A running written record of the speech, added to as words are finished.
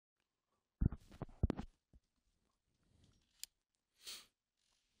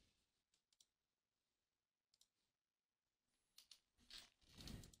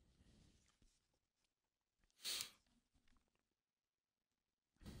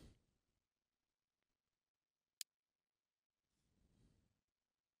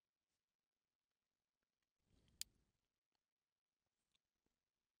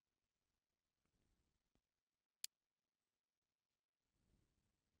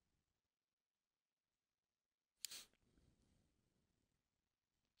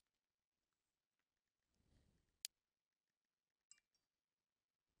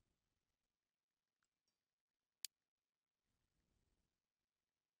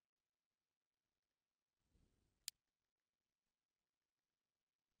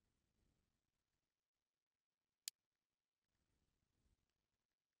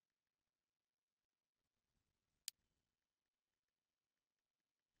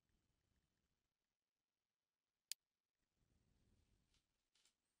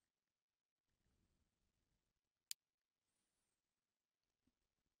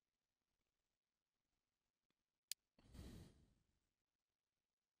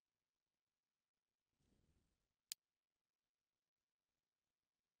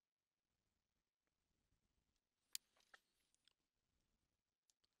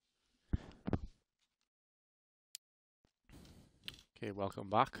Okay, welcome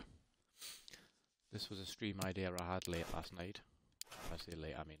back. This was a stream idea I had late last night. When I say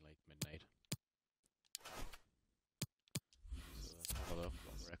late, I mean like midnight. So let's have a look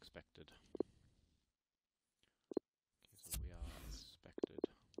what we're expected. Okay, so we are expected.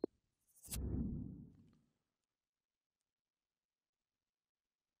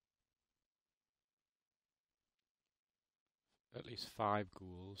 At least 5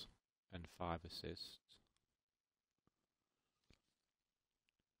 goals and 5 assists.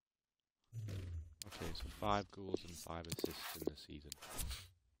 Okay, so 5 goals and 5 assists in the season.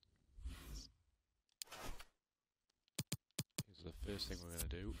 Okay, so the first thing we're going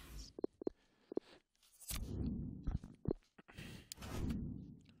to do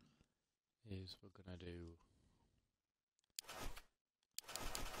is we're going to do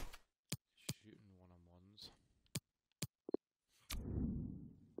shooting one-on-ones.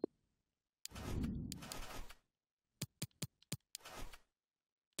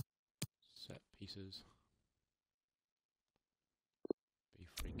 Set pieces. Be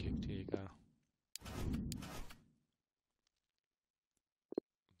free kick taker.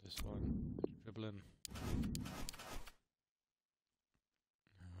 This one, dribbling.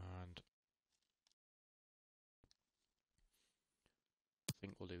 And I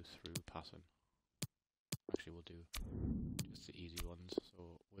think we'll do through passing. Actually, we'll do just the easy ones.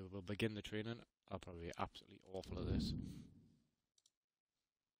 So we will begin the training. I'll probably be absolutely awful at this.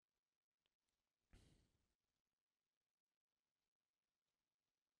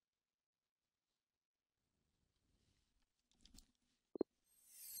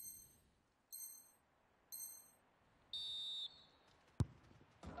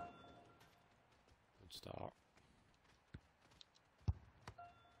 Good start.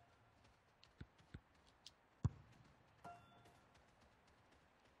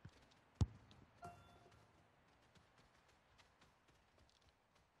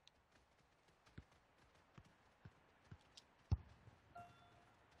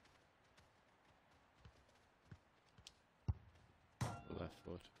 Left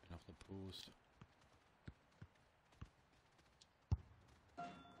foot in off the post.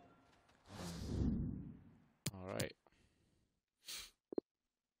 Alright.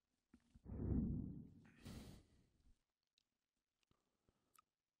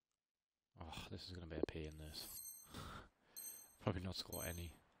 Oh, this is going to be a pain, this. Probably not score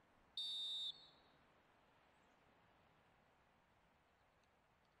any.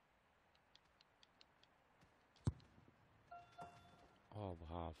 Oh, we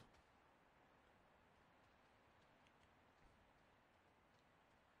have.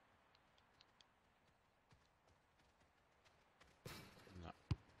 No.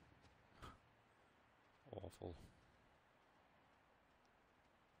 Awful.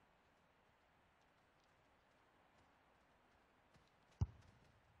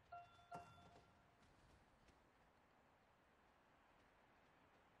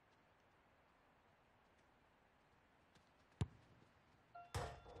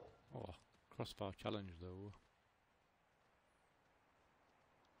 Oh, crossbar challenge though.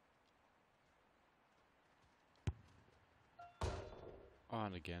 Oh,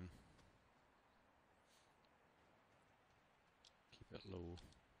 and again. Keep it low.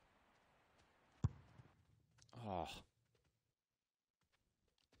 Oh.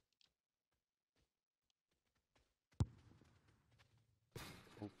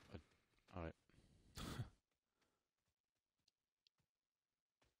 Oh, alright.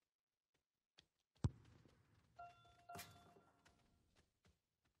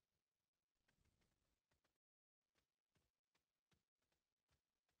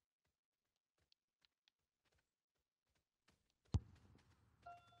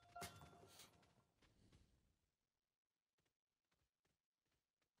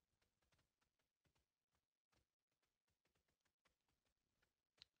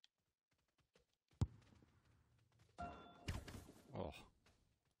 Oh.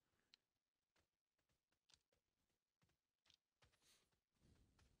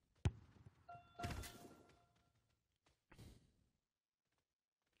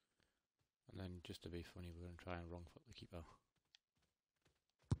 And then, just to be funny, we're going to try and wrong foot the keeper.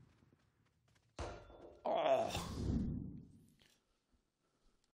 Oh!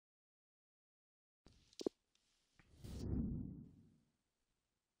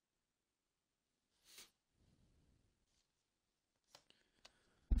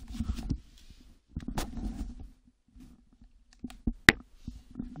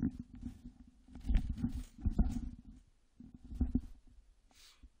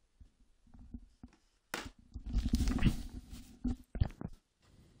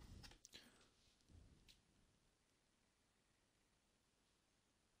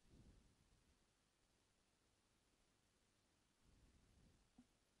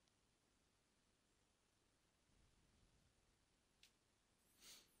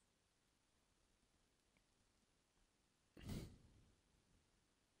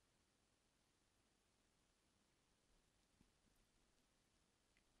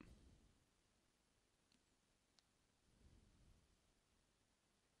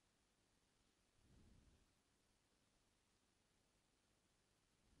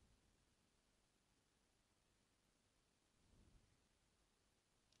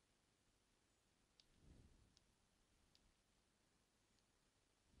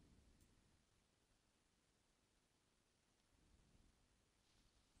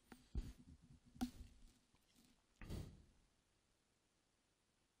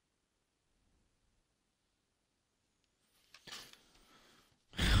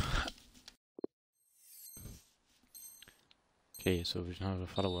 Okay, so we now have to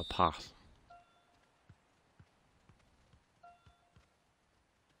follow a path.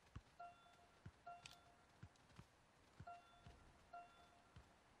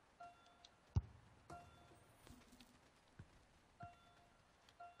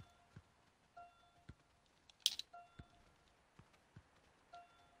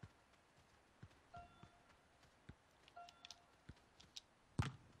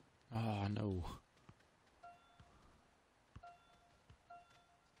 Oh no.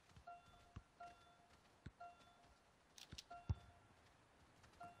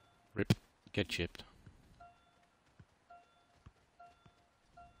 Rip. Get chipped.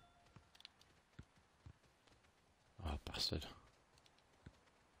 Oh, bastard.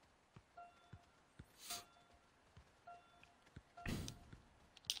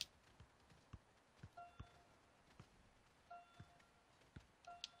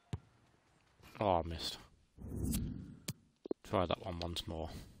 Oh, I missed. Try that one once more.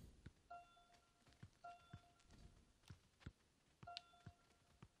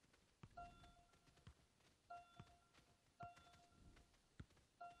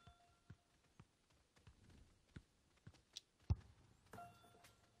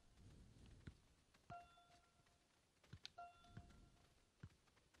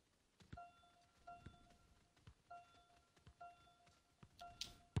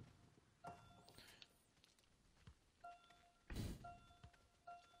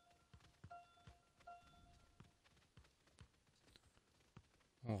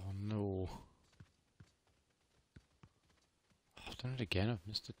 Oh no. I've done it again. I've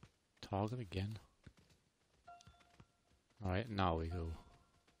missed the target again. Alright, now we go.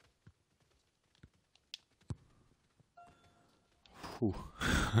 Whew.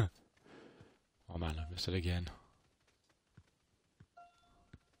 Oh man, I missed it again.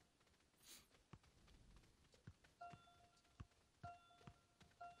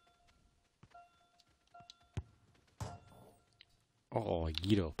 Oh,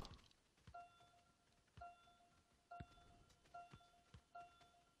 get up.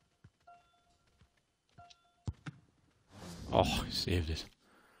 Oh, I saved it.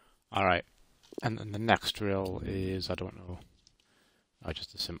 Alright. And then the next drill is, I don't know. Oh,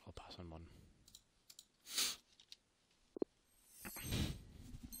 just a simple passing one.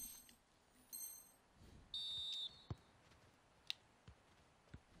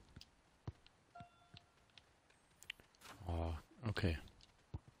 Oh, okay.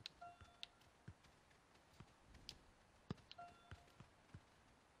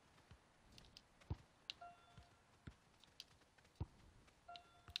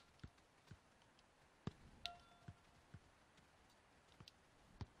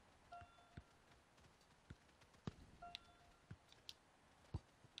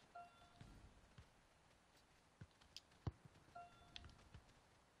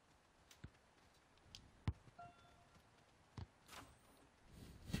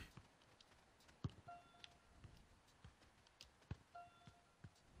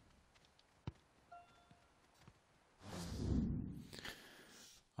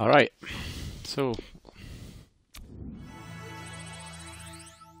 Alright, so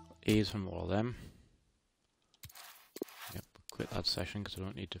A's from all of them. Yep, quit that session because I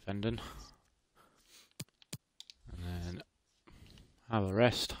don't need defending. And then have a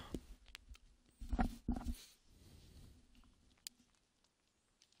rest.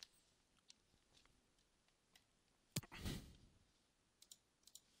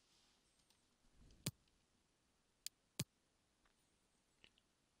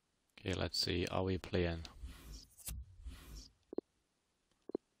 Okay, let's see, are we playing?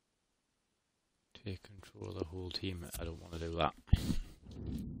 Take control of the whole team. I don't want to do that.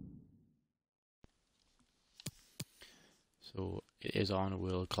 So it is on a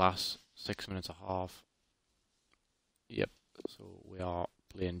world class, 6 minutes a half. Yep, so we are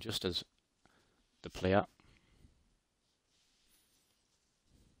playing just as the player.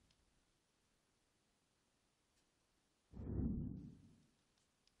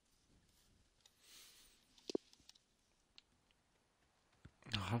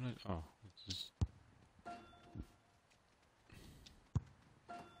 How did, oh, this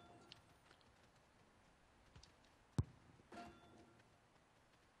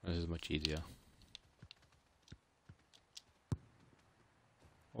is much easier.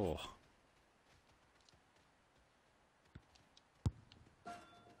 Oh.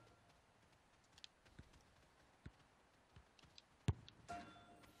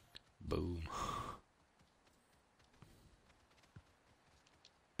 Boom.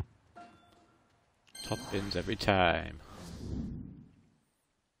 Top bins every time.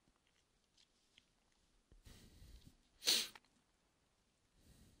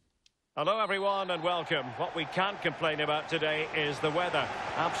 Hello everyone and welcome. What we can't complain about today is the weather.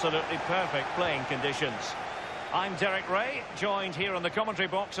 Absolutely perfect playing conditions. I'm Derek Ray, joined here in the commentary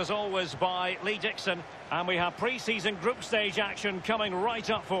box as always by Lee Dixon. And we have pre-season group stage action coming right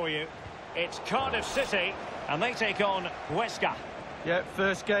up for you. It's Cardiff City and they take on Huesca. Yeah,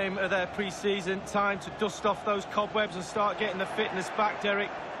 first game of their pre-season. Time to dust off those cobwebs and start getting the fitness back, Derek.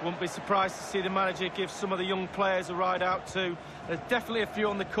 Wouldn't be surprised to see the manager give some of the young players a ride out too. There's definitely a few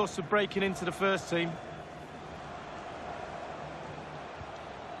on the cusp of breaking into the first team.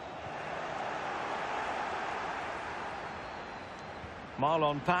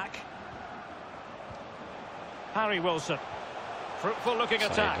 Marlon Pack. Harry Wilson. Fruitful looking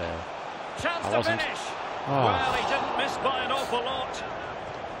attack. Chance to finish. Oh. Well, he didn't miss by an awful lot.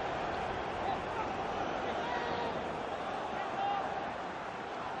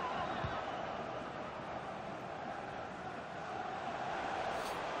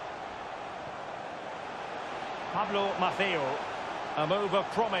 Pablo Maffeo. A move of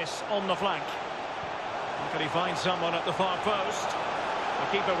promise on the flank. How can he find someone at the far post?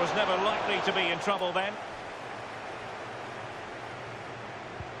 The keeper was never likely to be in trouble then.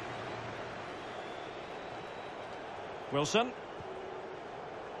 Wilson.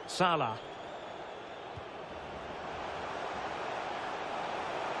 SALA.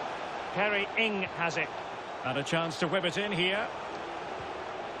 Perry Ing has it. And a chance to whip it in here.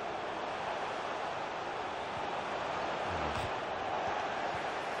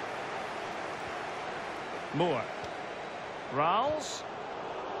 Moore. Rowles.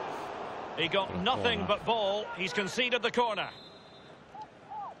 He got nothing but ball. He's conceded the corner.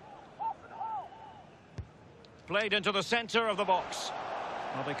 Played into the centre of the box.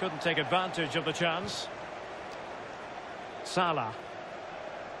 Well, they couldn't take advantage of the chance. SALA.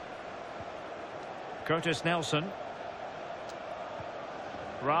 Curtis Nelson.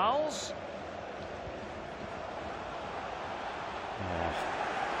 Rowles.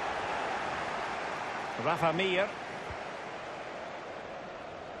 Rafa Mir.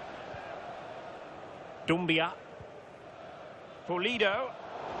 Dumbia. Pulido.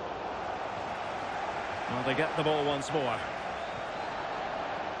 Well, they get the ball once more.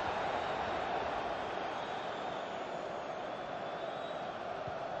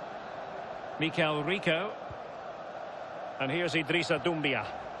 Mikel Rico. And here's Idrissa Dumbia.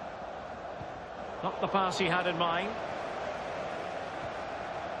 Not the pass he had in mind.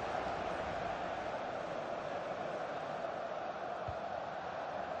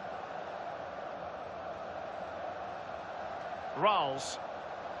 Rowles.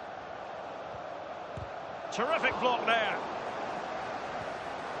 Terrific block there.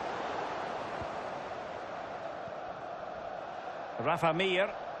 Rafa Mir.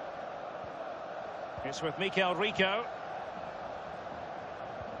 It's with Mikel Rico.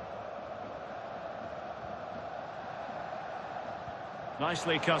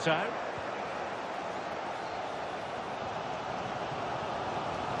 Nicely cut out.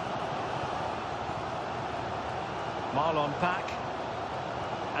 Marlon Pack.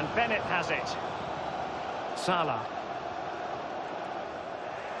 And Bennett has it. SALA.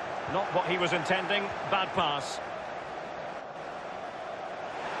 Not what he was intending. Bad pass.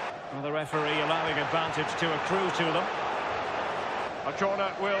 Well, the referee allowing advantage to accrue to them. A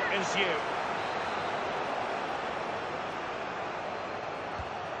corner will ensue.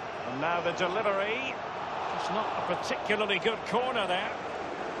 And now the delivery. It's not a particularly good corner there.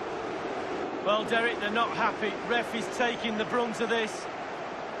 Well, Derek, they're not happy. Ref is taking the brunt of this.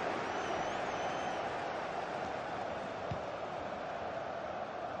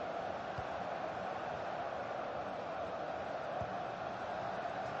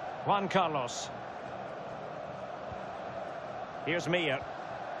 Juan Carlos. Here's Mir.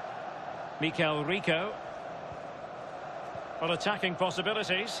 Mikel Rico. Well, attacking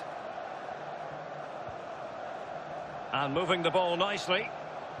possibilities. And moving the ball nicely.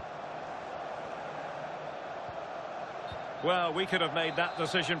 Well, we could have made that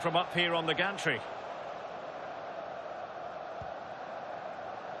decision from up here on the gantry.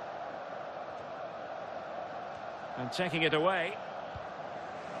 And taking it away.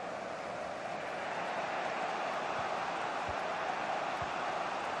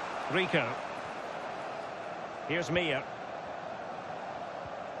 Rico. Here's Mir.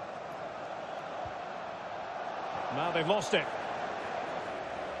 Now they've lost it.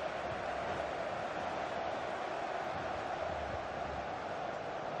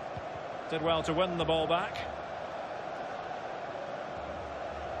 Did well to win the ball back.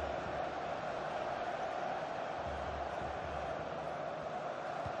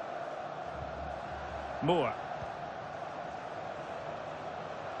 Moore.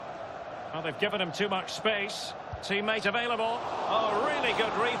 Well, they've given him too much space. Teammate available. Oh, really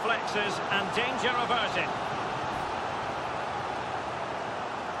good reflexes and danger averted.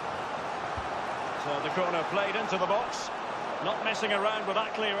 So the corner played into the box. Not messing around with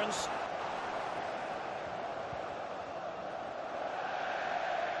that clearance.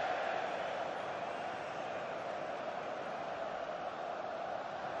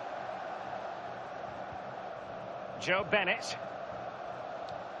 Joe Bennett.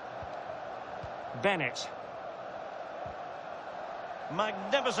 Bennett.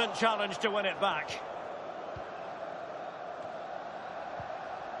 Magnificent challenge to win it back.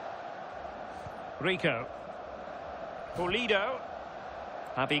 Rico. Pulido.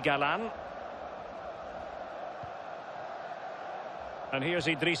 Abigalan. And here's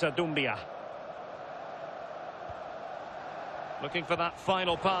Idrissa Doumbia. Looking for that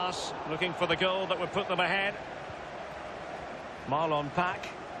final pass. Looking for the goal that would put them ahead. Marlon Pack.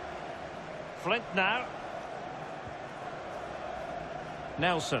 Flint now.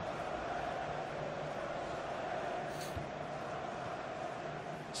 Nelson.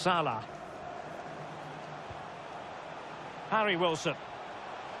 SALA. Harry Wilson.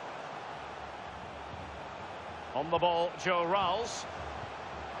 On the ball, Joe Rowles.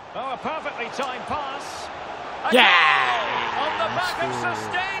 Oh, a perfectly timed pass. On the back of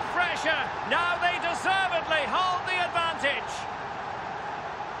sustained pressure. Now they deservedly hold the advantage.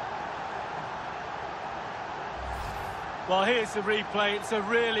 Well, here's the replay. It's a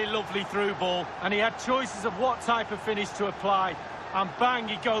really lovely through ball, and he had choices of what type of finish to apply, and bang,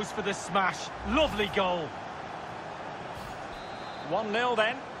 he goes for the smash. Lovely goal. 1-0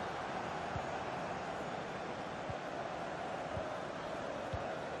 then.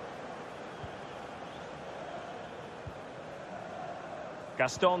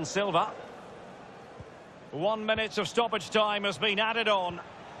 Gaston Silva. 1 minute of stoppage time has been added on.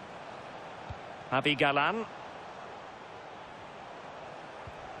 Abigalan.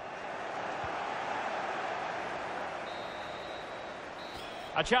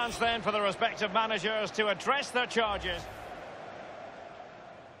 A chance then for the respective managers to address their charges.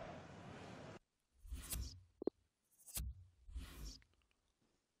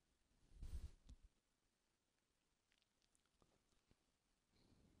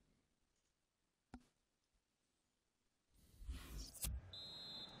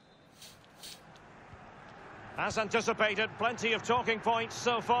 As anticipated, plenty of talking points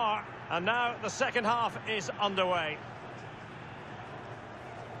so far, and now the second half is underway.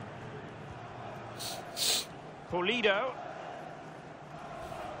 Pulido.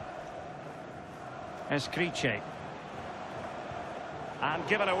 Escriche. And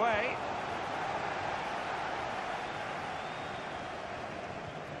given away.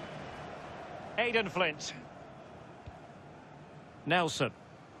 Aidan Flint. Nelson.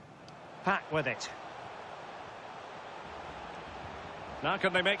 Pack with it. Now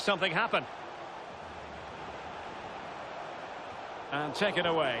can they make something happen? And taken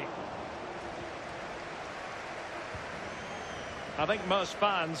away. I think most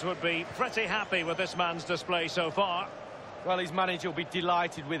fans would be pretty happy with this man's display so far. Well, his manager will be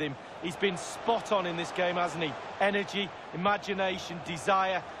delighted with him. He's been spot on in this game, hasn't he? Energy, imagination,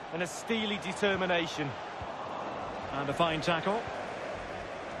 desire, and a steely determination. And a fine tackle.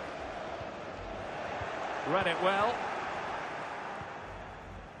 Read it well.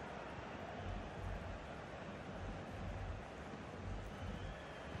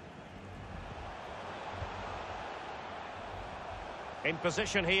 In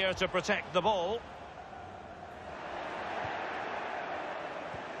position here to protect the ball.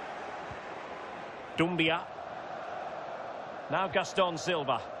 Doumbia. Now Gaston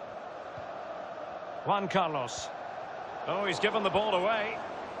Silva. Juan Carlos. Oh, he's given the ball away.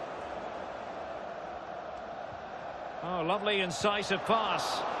 Oh, lovely incisive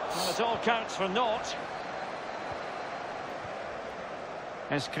pass. Well, it all counts for naught.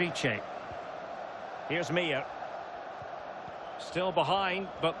 Escriche. Here's Mir. Still behind,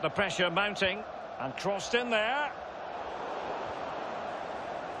 but the pressure mounting. And crossed in there.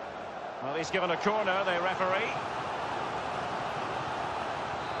 Well, he's given a corner, the referee.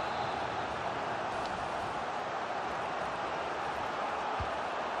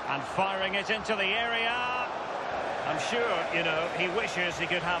 And firing it into the area. I'm sure, you know, he wishes he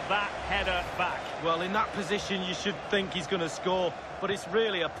could have that header back. Well, in that position, you should think he's going to score, but it's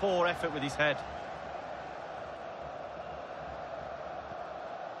really a poor effort with his head.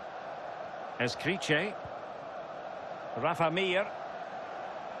 Escriche. Rafa Mir.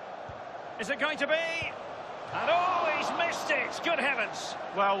 Is it going to be? And oh, he's missed it. Good heavens.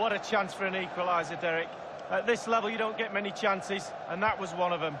 Well, what a chance for an equaliser, Derek. At this level, you don't get many chances, and that was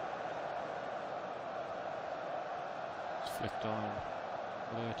one of them. flicked on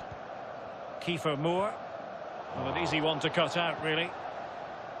late. Kiefer Moore. Well, an easy one to cut out, really.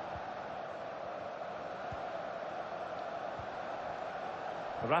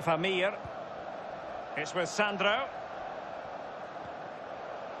 Rafa Mir. It's with Sandro.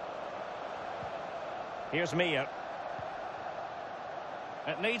 Here's Mir.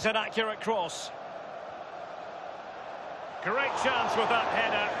 It needs an accurate cross. Great chance with that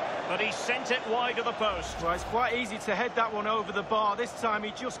header, but he sent it wide of the post. Well, it's quite easy to head that one over the bar. This time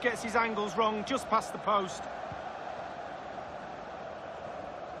he just gets his angles wrong, just past the post.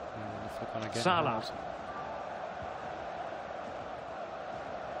 SALA.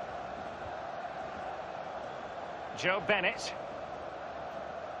 Joe Bennett.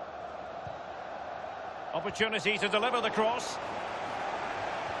 Opportunity to deliver the cross.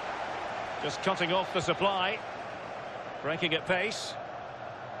 Just cutting off the supply. Breaking at pace.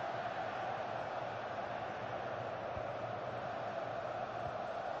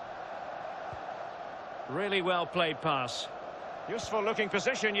 Really well played pass. Useful looking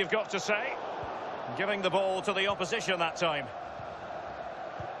position, you've got to say. Giving the ball to the opposition that time.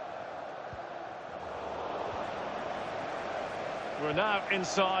 We're now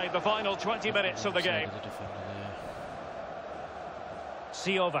inside the final 20 minutes of the game.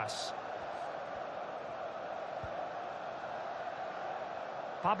 Siovas.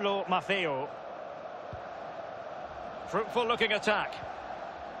 Pablo Maffeo. Fruitful looking attack.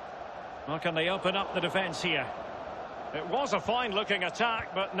 Well, can they open up the defence here? It was a fine looking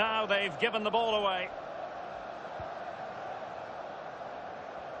attack, but now they've given the ball away.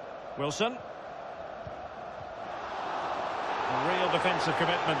 Wilson. A real defensive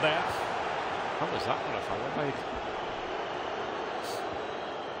commitment there. What was that one, if I would like?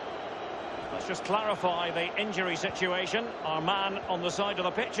 Let's just clarify the injury situation. Our man on the side of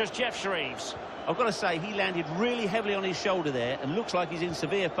the pitch is Jeff Shreves. I've got to say, he landed really heavily on his shoulder there and looks like he's in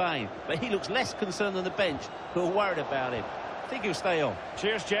severe pain. But he looks less concerned than the bench, who are worried about him. I think he'll stay on.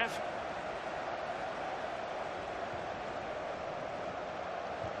 Cheers, Jeff.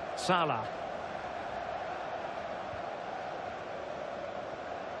 SALA.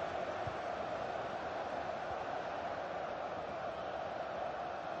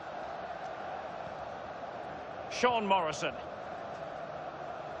 Sean Morrison.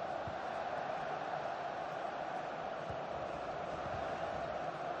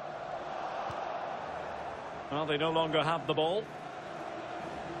 Well, they no longer have the ball.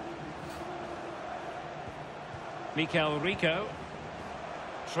 Mikel Rico.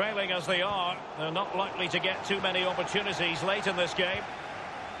 Trailing as they are, they're not likely to get too many opportunities late in this game.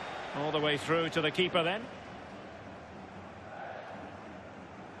 All the way through to the keeper then.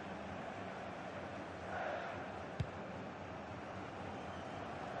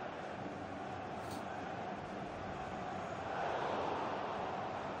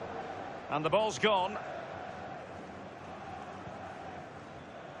 And the ball's gone.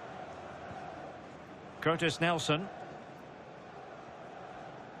 Curtis Nelson.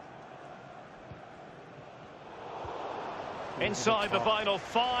 Inside the final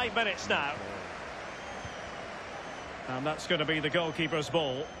 5 minutes now. And that's going to be the goalkeeper's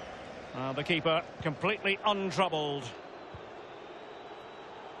ball. The keeper completely untroubled.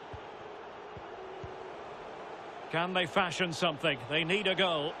 Can they fashion something? They need a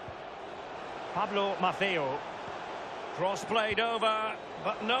goal. Pablo Maffeo. Cross played over,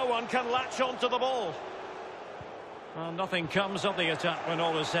 but no one can latch onto the ball. Well, nothing comes of the attack when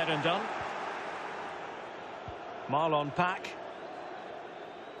all is said and done. Marlon Pack.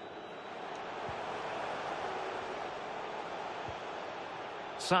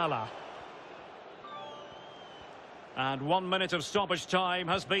 SALA. And 1 minute of stoppage time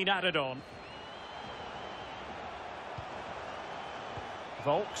has been added on.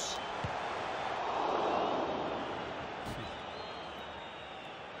 Volks.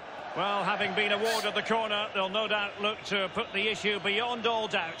 Well, having been awarded the corner, they'll no doubt look to put the issue beyond all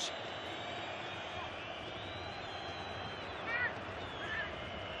doubt.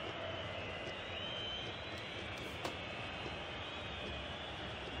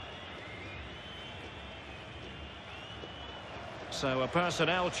 So a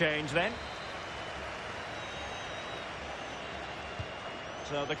personnel change then.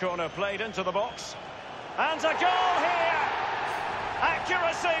 So the corner played into the box. And a goal here!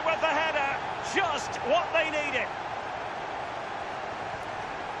 Accuracy with the header, just what they needed.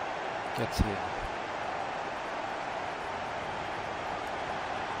 Gets him.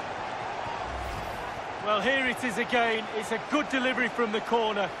 Well, here it is again. It's a good delivery from the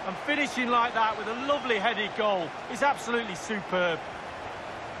corner, and finishing like that with a lovely headed goal is absolutely superb.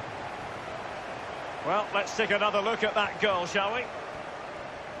 Well, let's take another look at that goal, shall we?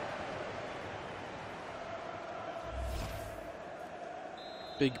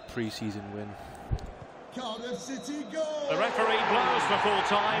 Big pre-season win. Cardiff City goal! The referee blows for full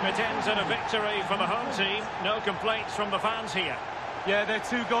time. It ends in a victory for the home team. No complaints from the fans here. Yeah, their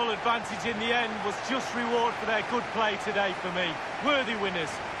 2-goal advantage in the end was just reward for their good play today for me. Worthy winners.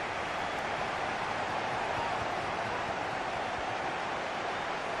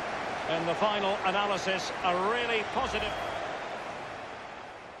 In the final analysis, a really positive...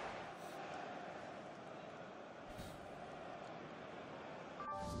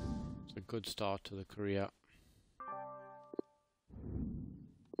 It's a good start to the career.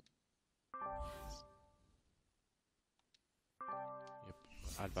 Yep,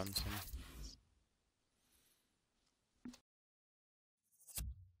 advancing.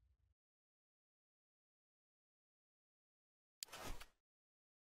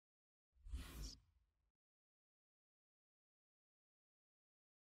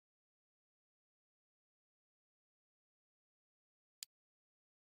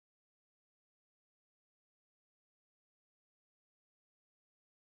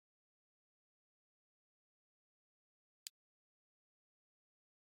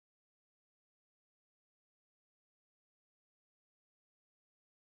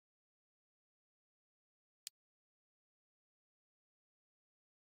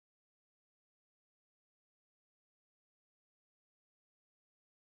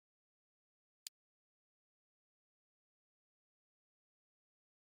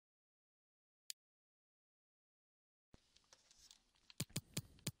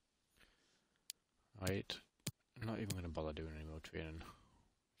 Right, I'm not even going to bother doing any more training.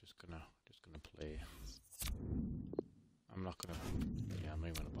 Just gonna play. I'm not gonna. Yeah, I'm not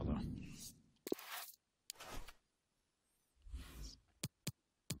even gonna bother.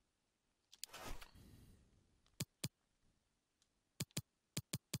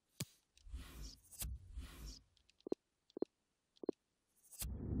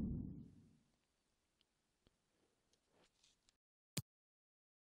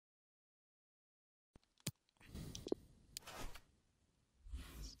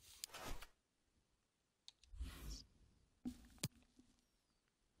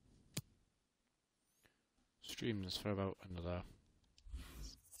 Stream this for about another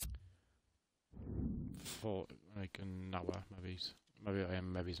like an hour,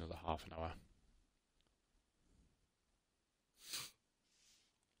 maybe another half an hour.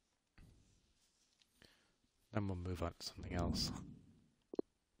 Then we'll move on to something else.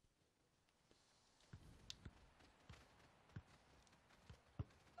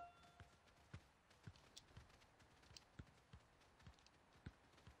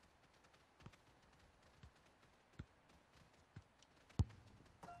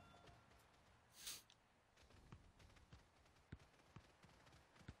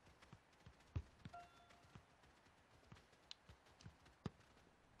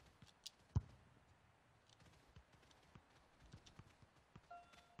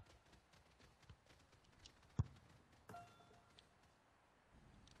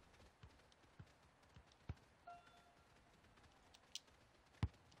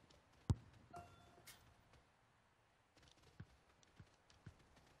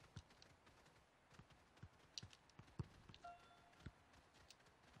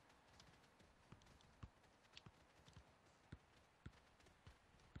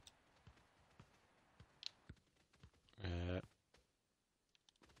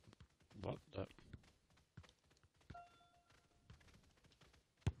 What the?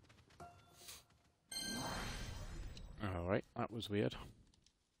 Alright, that was weird.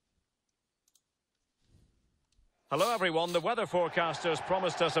 Hello everyone, the weather forecasters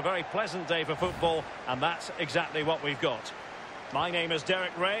promised us a very pleasant day for football, and that's exactly what we've got. My name is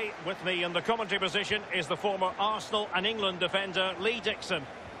Derek Ray. With me in the commentary position is the former Arsenal and England defender Lee Dixon.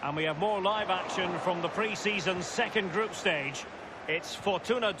 And we have more live action from the pre-season second group stage. It's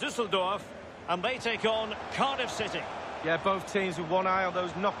Fortuna Düsseldorf, and they take on Cardiff City. Yeah, both teams with one eye on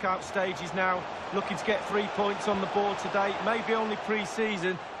those knockout stages now, looking to get 3 points on the board today. Maybe only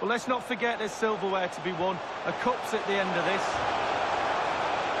pre-season, but let's not forget there's silverware to be won. A cup's at the end of this.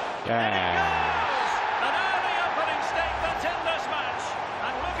 Yeah. An early opening statement in this match,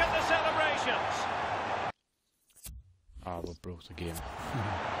 and look at the celebrations. Oh, we broke the game.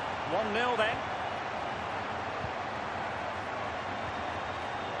 1-0 then.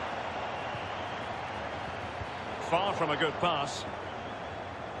 Far from a good pass.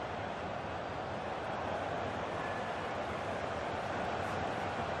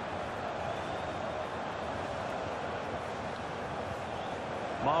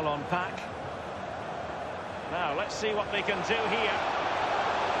 Marlon Pack. Now, let's see what they can do here.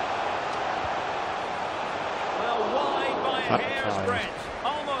 Well, wide by a hair's breadth.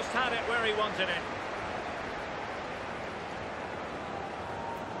 Almost had it where he wanted it.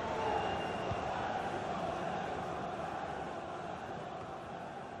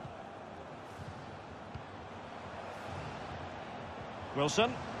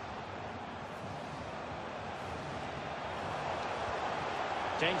 Wilson.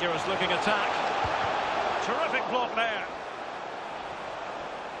 Dangerous looking attack. Terrific block there.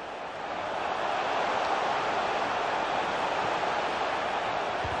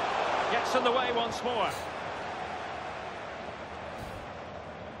 Gets in the way once more.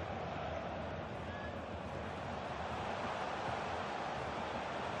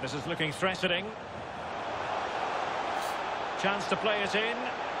 This is looking threatening. Chance to play it in.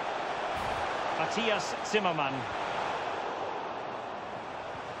 Matthias Zimmermann.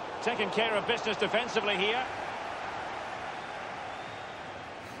 Taking care of business defensively here.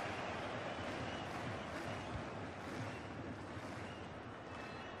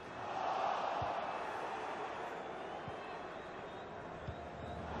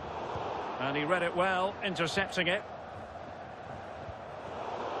 And he read it well, intercepting it.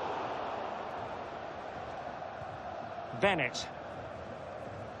 Bennett.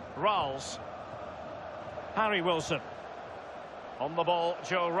 Ralls. Harry Wilson. On the ball,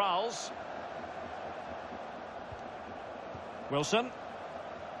 Joe Ralls. Wilson.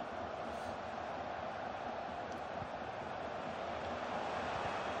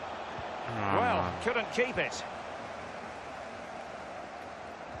 Well, couldn't keep it.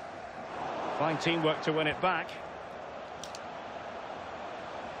 Fine teamwork to win it back.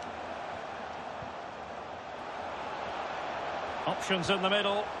 Options in the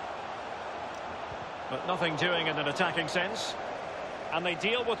middle. But nothing doing in an attacking sense. And they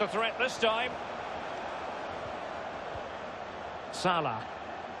deal with the threat this time. SALA.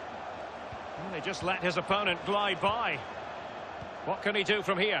 And they just let his opponent glide by. What can he do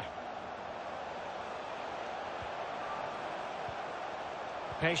from here?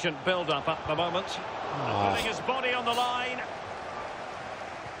 Patient build-up at the moment. Putting his body on the line.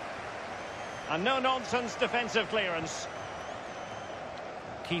 And no-nonsense defensive clearance.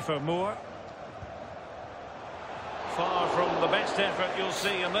 Kiefer Moore. Far from the best effort you'll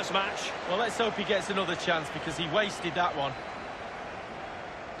see in this match. Well, let's hope he gets another chance because he wasted that one.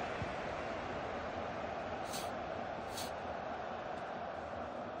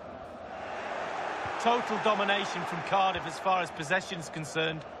 Total domination from Cardiff as far as possession's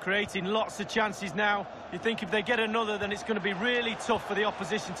concerned, creating lots of chances now. You think if they get another, then it's going to be really tough for the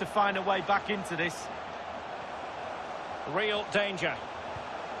opposition to find a way back into this. Real danger.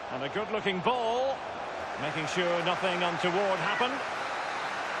 And a good-looking ball. Making sure nothing untoward happened.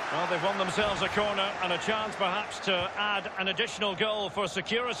 Well, they've won themselves a corner and a chance perhaps to add an additional goal for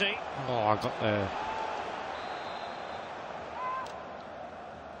security. Oh, I got there.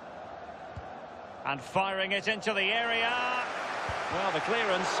 And firing it into the area. Well, the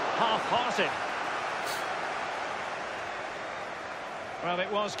clearance half-hearted. Well,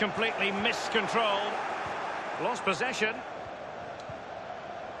 it was completely miscontrolled. Lost possession.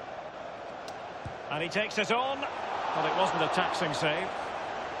 And he takes it on. Well, it wasn't a taxing save.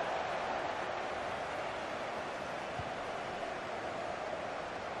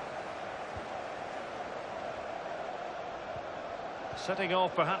 Setting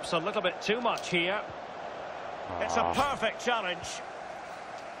off perhaps a little bit too much here. It's a perfect challenge.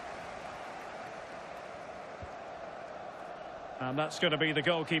 And that's going to be the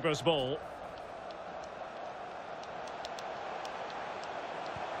goalkeeper's ball.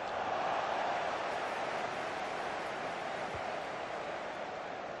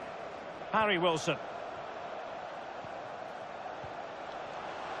 Harry Wilson.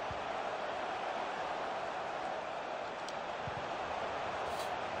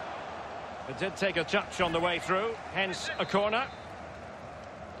 It did take a touch on the way through, hence a corner.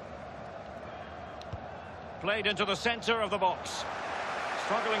 Played into the centre of the box.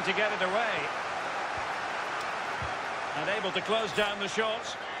 Struggling to get it away. And able to close down the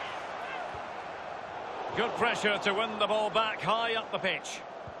shot. Good pressure to win the ball back high up the pitch.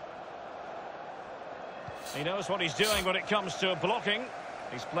 He knows what he's doing when it comes to blocking.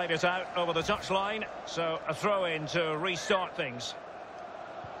 He's played it out over the touchline, so a throw-in to restart things.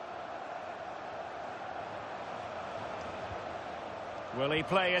 Will he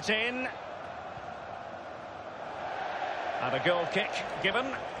play it in? And a goal kick given.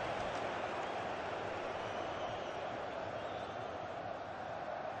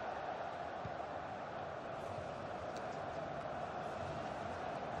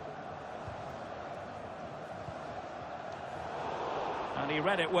 And he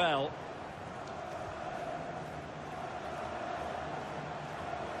read it well.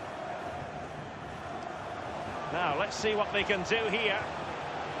 Now, let's see what they can do here.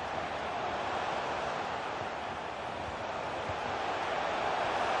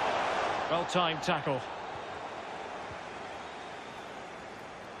 Well-timed tackle.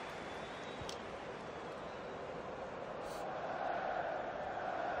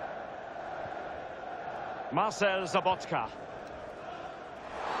 Marcel Zabotka.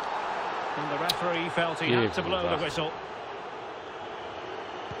 And the referee felt he had to blow the whistle.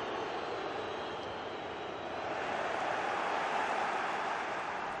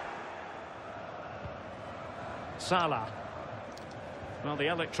 SALA. Well, the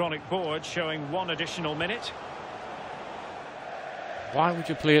electronic board showing 1 additional minute. Why would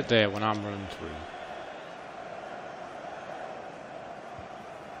you play it there when I'm running through?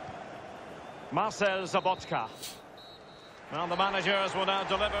 Marcel Zabotka. Well, the managers will now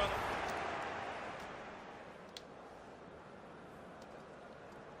deliver.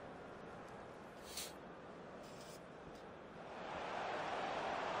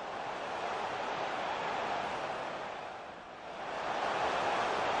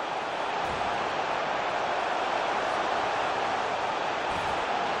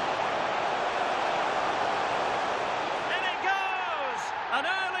 An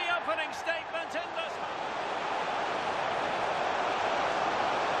early opening statement in this.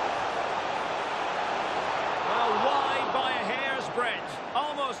 Well, wide by a hair's breadth.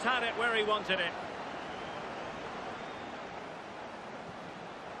 Almost had it where he wanted it.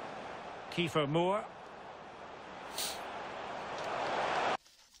 Kiefer Moore.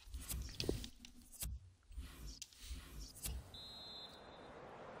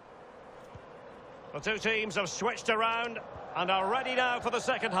 The two teams have switched around and are ready now for the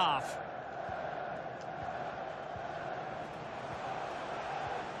second half.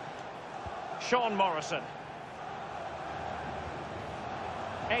 Sean Morrison.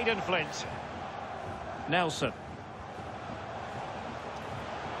 Aidan Flint. Nelson.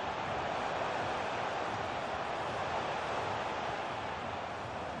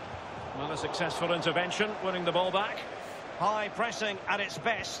 Well, a successful intervention, winning the ball back. High pressing at its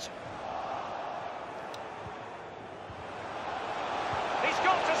best.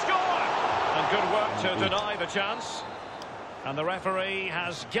 And good work to deny the chance. And the referee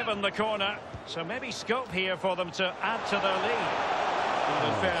has given the corner. So maybe scope here for them to add to their lead.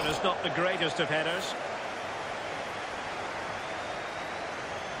 Well, in fairness, not the greatest of headers.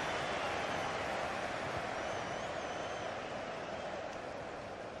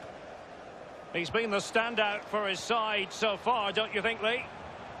 He's been the standout for his side so far, don't you think, Lee?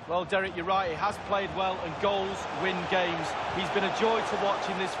 Well, Derek, you're right. He has played well, and goals win games. He's been a joy to watch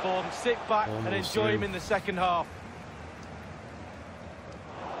in this form. Sit back and enjoy him in the second half.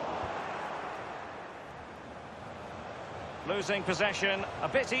 Losing possession a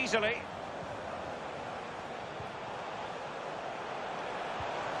bit easily.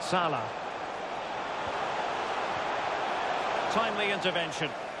 SALA. Timely intervention.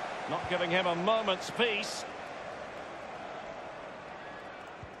 Not giving him a moment's peace.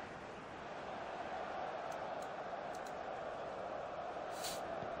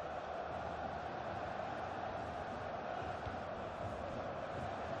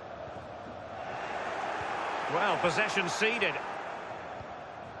 Well, possession ceded.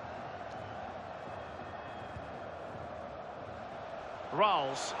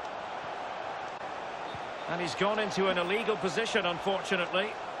 Rolls. And he's gone into an illegal position,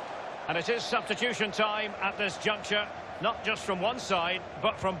 unfortunately. And it is substitution time at this juncture, not just from one side,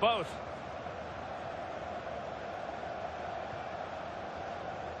 but from both.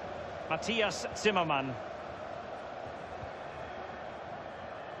 Matthias Zimmermann.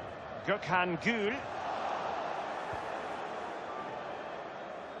 Gökhan Gül.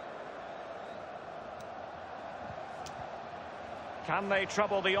 Can they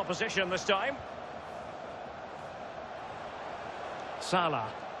trouble the opposition this time? SALA.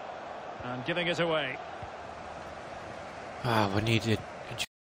 And giving it away. Ah, we needed.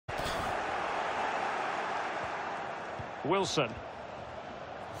 Wilson.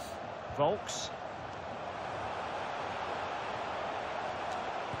 Volks.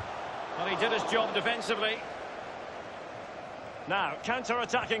 Well, he did his job defensively. Now,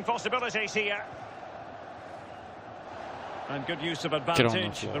 counter-attacking possibilities here. And good use of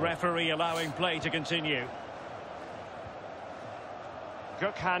advantage. The referee allowing play to continue.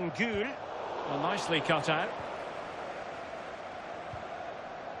 Gökhan Gül. Well, nicely cut out.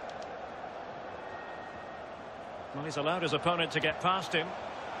 Well, he's allowed his opponent to get past him.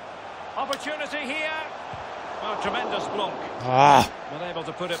 Opportunity here. Oh, tremendous block. Ah! Unable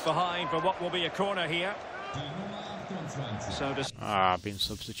to put it behind for what will be a corner here. So does Been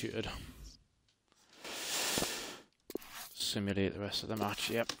substituted. Simulate the rest of the match,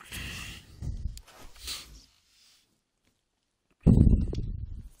 yep.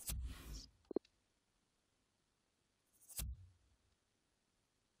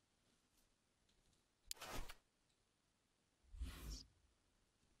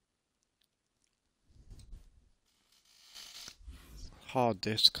 Hard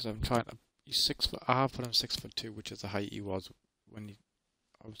this because I'm trying to. He's 6 foot. I have put him 6'2", which is the height he was when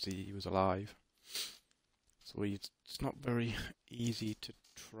he was alive. So it's not very easy to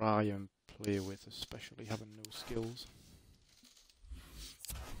try and play with, especially having no skills.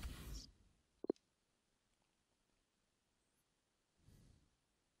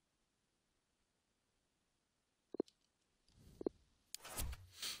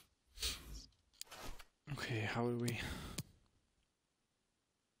 Okay, how are we?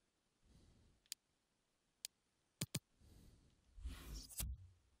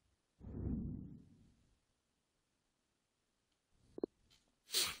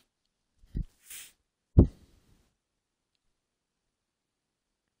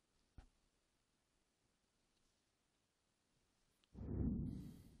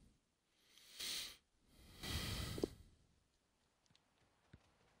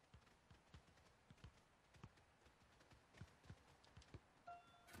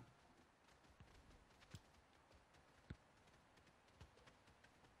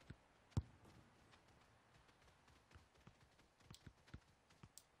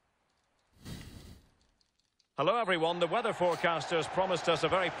 Hello everyone, the weather forecasters promised us a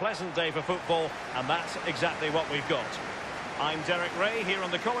very pleasant day for football, and that's exactly what we've got. I'm Derek Ray here on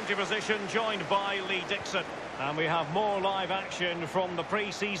the commentary position, joined by Lee Dixon. And we have more live action from the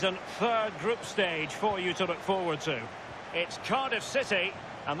pre-season third group stage for you to look forward to. It's Cardiff City,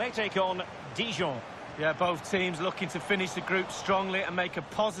 and they take on Dijon. Yeah, both teams looking to finish the group strongly and make a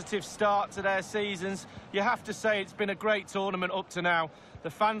positive start to their seasons. You have to say it's been a great tournament up to now. The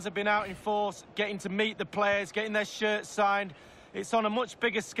fans have been out in force, getting to meet the players, getting their shirts signed. It's on a much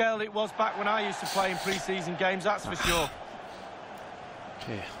bigger scale than it was back when I used to play in pre-season games, that's for sure.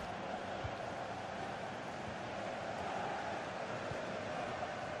 Okay.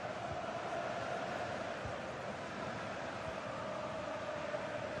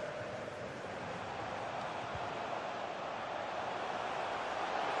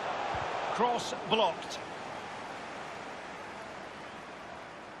 Cross blocked.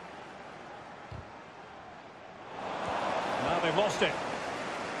 Now they've lost it.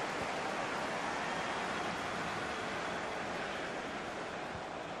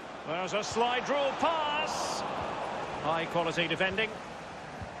 There's a slide rule pass. High quality defending.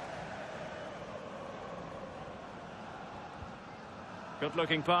 Good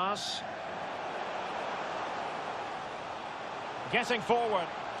looking pass. Getting forward.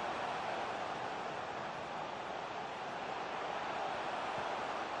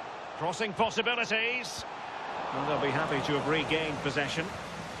 Crossing possibilities. And they'll be happy to have regained possession.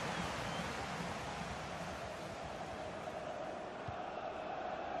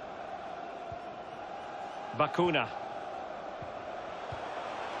 Bakuna.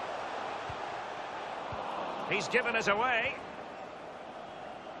 He's given us away.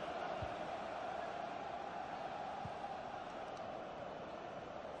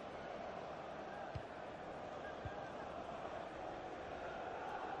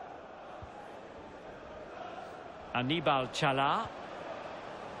 Anibal Chala.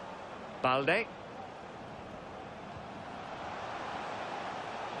 Balde.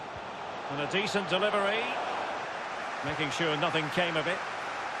 And a decent delivery. Making sure nothing came of it.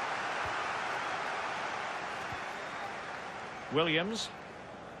 Williams.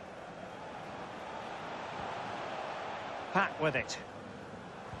 Pat with it.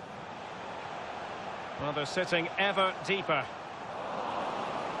 Well, they're sitting ever deeper.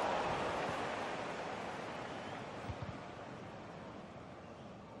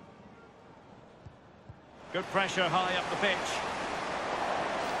 Good pressure high up the pitch.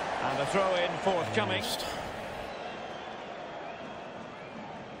 And a throw-in forthcoming.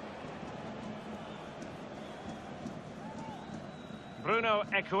 Bruno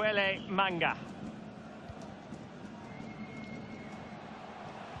Ekuele Manga.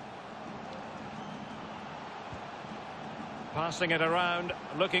 Passing it around,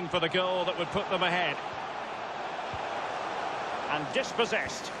 looking for the goal that would put them ahead. And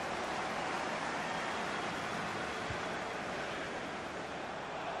dispossessed.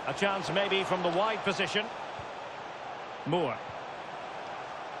 A chance maybe from the wide position. Moore.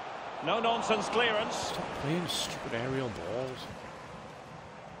 No-nonsense clearance. Stop playing stupid aerial balls.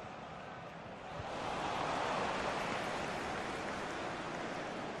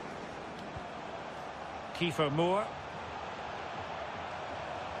 Kiefer Moore.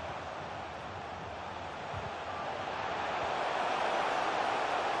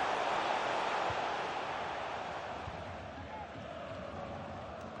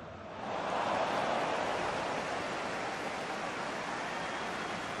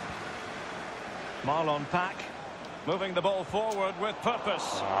 Marlon Pack moving the ball forward with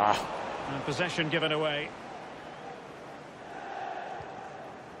purpose. And possession given away.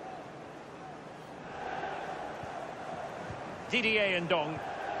 Didier Ndong.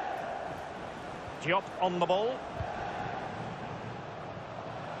 Diop on the ball.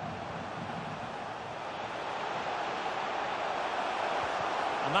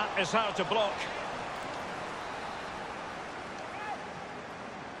 And that is how to block.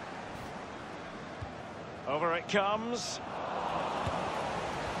 Over it comes.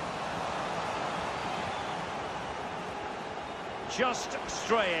 Just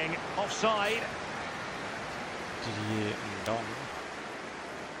straying offside. Didier Ndong.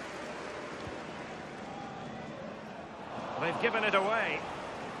 They've given it away.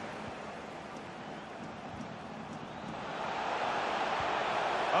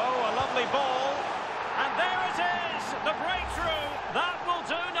 Oh, a lovely ball. And there it is, the breakthrough. That will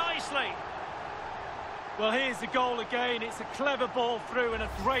do nicely. Well, here's the goal again. It's a clever ball through and a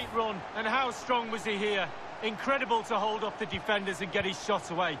great run. And how strong was he here? Incredible to hold up the defenders and get his shot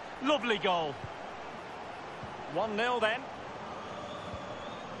away. Lovely goal. 1-0 then.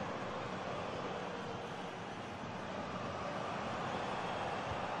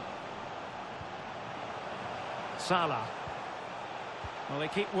 SALA. Well, they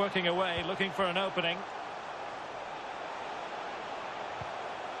keep working away, looking for an opening.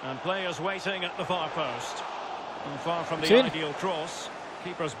 And players waiting at the far post. And far from the ideal cross.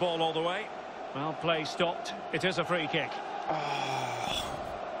 Keeper's ball all the way. Well, play stopped. It is a free kick.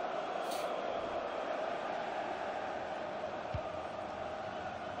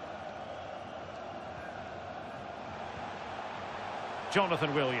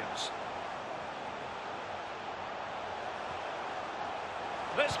 Jonathan Williams.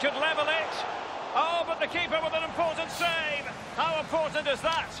 This could level it. Oh, but the keeper with an important save. How important is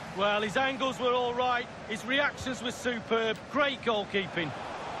that? Well, his angles were all right. His reactions were superb. Great goalkeeping.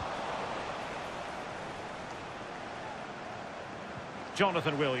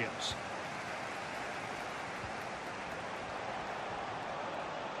 Jonathan Williams.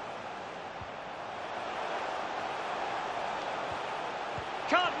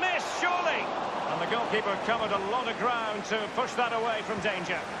 Can't miss, surely. And the goalkeeper covered a lot of ground to push that away from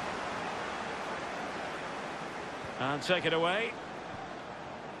danger. And take it away.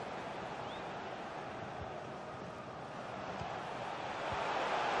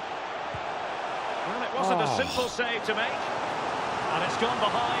 Well, it wasn't a simple save to make. And it's gone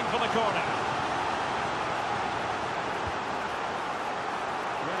behind for the corner.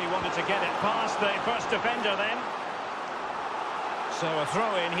 Really wanted to get it past the first defender then. So a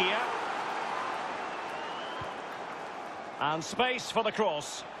throw in here. And space for the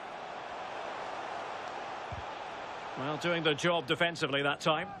cross. Well, doing the job defensively that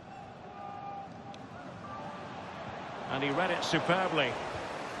time. And he read it superbly.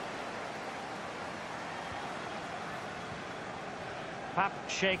 Pape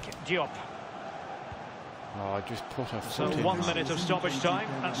Cheikh Diop. Oh, just put a So foot in. 1 minute of stoppage time.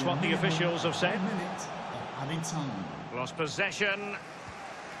 That's what the officials have said. 1 minute of added time. Lost possession.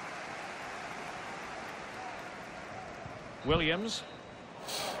 Williams.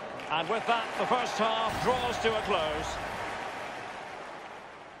 And with that, the first half draws to a close.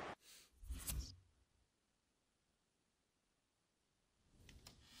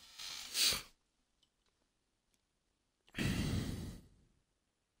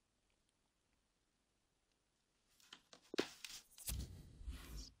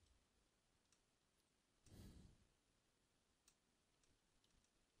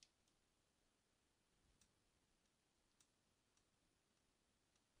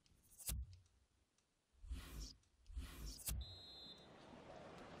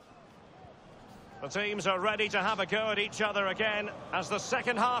 The teams are ready to have a go at each other again as the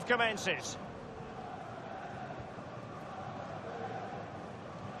second half commences.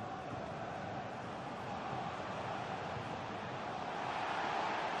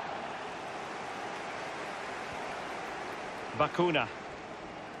 Bakuna.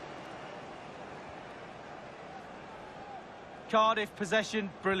 Cardiff, possession,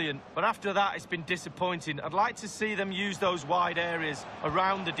 brilliant. But after that, it's been disappointing. I'd like to see them use those wide areas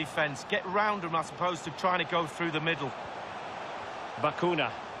around the defence. Get round them as opposed to trying to go through the middle. Bakuna.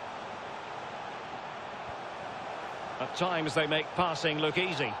 At times they make passing look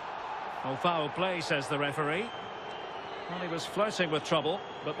easy. Oh, foul play, says the referee. Well, he was flirting with trouble,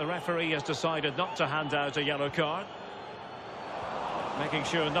 but the referee has decided not to hand out a yellow card, making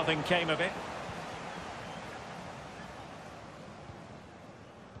sure nothing came of it.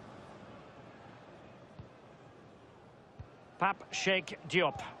 Pape Cheikh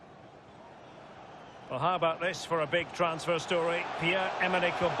Diop. Well, how about this for a big transfer story?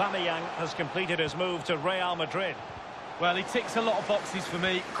 Pierre-Emerick Aubameyang has completed his move to Real Madrid. Well, he ticks a lot of boxes for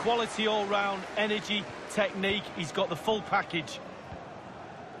me. Quality all-round, energy, technique. He's got the full package.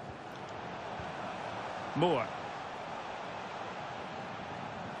 Moore.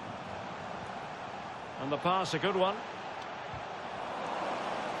 And the pass, a good one.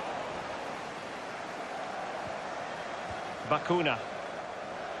 Bakuna.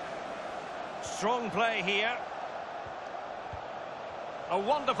 Strong play here. A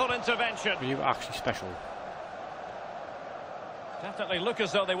wonderful intervention. Were you actually special? Definitely look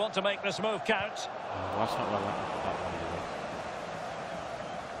as though they want to make this move count. Oh, that's not well, that one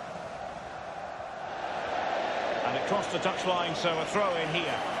either. And it crossed the touchline, so a throw in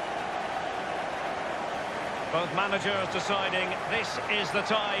here. Both managers deciding this is the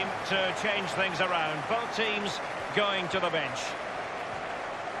time to change things around. Both teams going to the bench.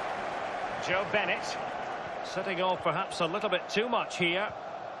 Joe Bennett setting off perhaps a little bit too much here.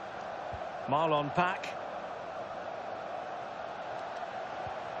 Marlon Pack.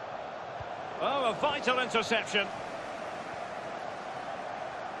 Oh, a vital interception.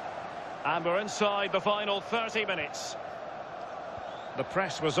 And we're inside the final 30 minutes. The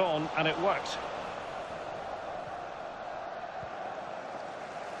press was on and it worked.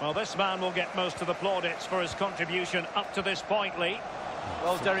 Well, this man will get most of the plaudits for his contribution up to this point, Lee.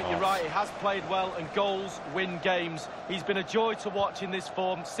 Well, Derek, you're right. He has played well, and goals win games. He's been a joy to watch in this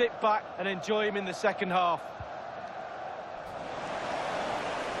form. Sit back and enjoy him in the second half.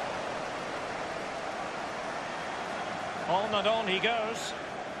 On and on he goes.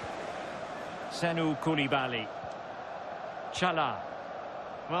 Senu Koulibaly. SALA.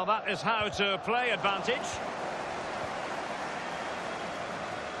 Well, that is how to play advantage.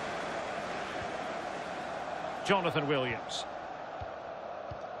 Jonathan Williams.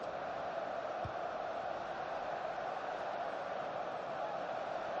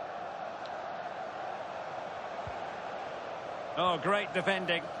 Oh, great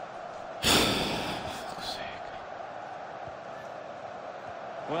defending.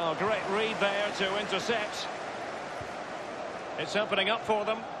 Well, great read there to intercept. It's opening up for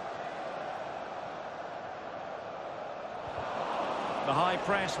them. The high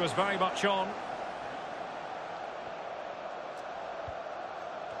press was very much on.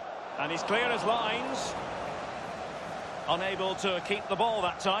 And he's clear his lines. Unable to keep the ball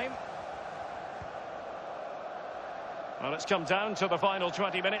that time. Well, it's come down to the final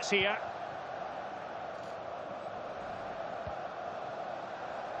 20 minutes here.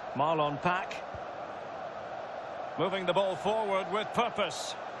 Marlon Pack. Moving the ball forward with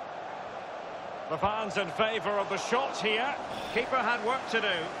purpose. The fans in favour of the shot here. Keeper had work to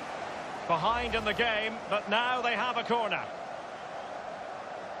do. Behind in the game, but now they have a corner.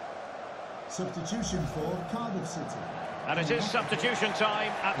 Substitution for Cardiff City. And it is substitution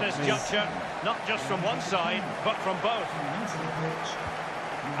time at this juncture, not just from one side, but from both.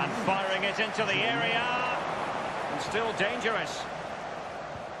 And firing it into the area. And still dangerous.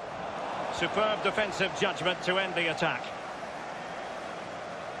 Superb defensive judgment to end the attack.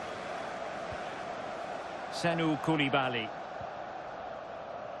 Senu Koulibaly.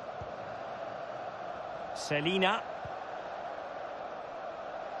 Selina.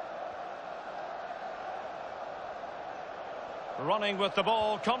 Running with the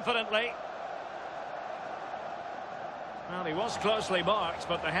ball confidently. Well, he was closely marked,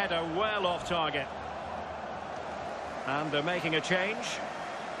 but the header well off target. And they're making a change.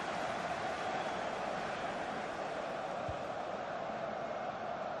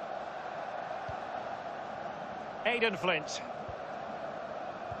 Aidan Flint.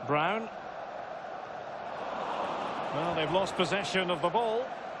 Brown. Well, they've lost possession of the ball.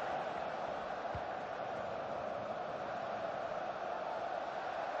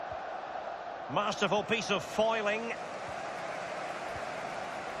 Masterful piece of foiling.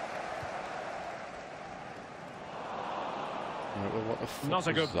 Not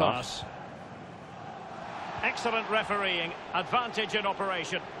a good pass. Excellent refereeing. Advantage in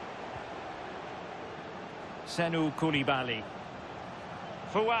operation. Senu Koulibaly.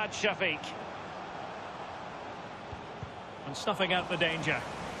 Fouad Shafiq. And snuffing out the danger.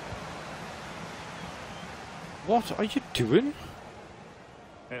 What are you doing?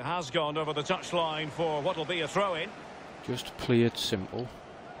 It has gone over the touchline for what will be a throw-in. Just play it simple.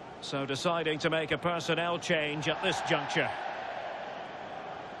 So deciding to make a personnel change at this juncture.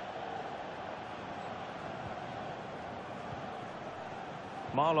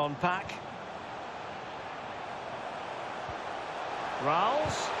 Marlon Pack.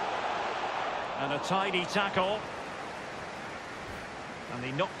 Rowles. And a tidy tackle. And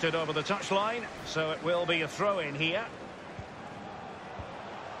he knocked it over the touchline, so it will be a throw-in here.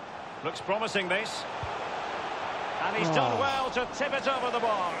 Looks promising, this. And he's done well to tip it over the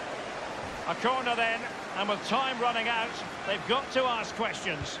bar. A corner then, and with time running out, they've got to ask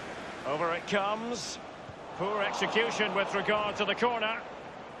questions. Over it comes. Poor execution with regard to the corner.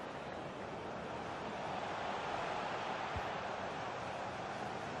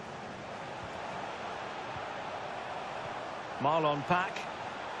 Marlon Pack.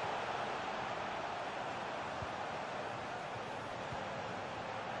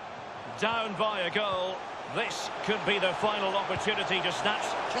 Down by a goal. This could be the final opportunity to snatch.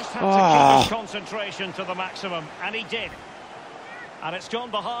 Just had to keep his concentration to the maximum, and he did. And it's gone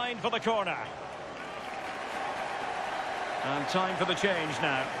behind for the corner. And time for the change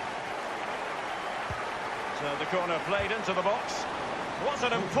now. So the corner played into the box. Was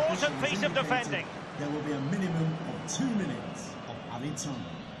an important piece of defending. There will be a minimum of 2 minutes of added time.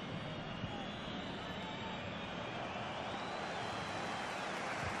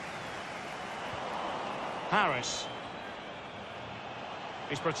 Harris.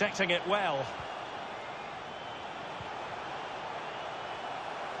 He's protecting it well.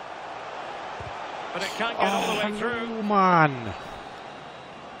 But it can't get all the way through. Oh, man.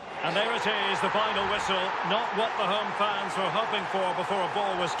 And there it is, the final whistle. Not what the home fans were hoping for before a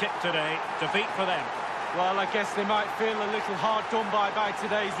ball was kicked today. Defeat for them. Well, I guess they might feel a little hard done by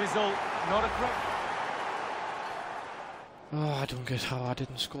today's result. Not a great... Oh, I don't get how I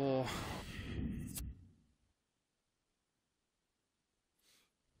didn't score.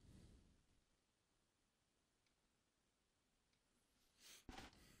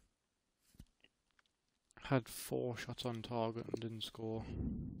 Had 4 shots on target and didn't score.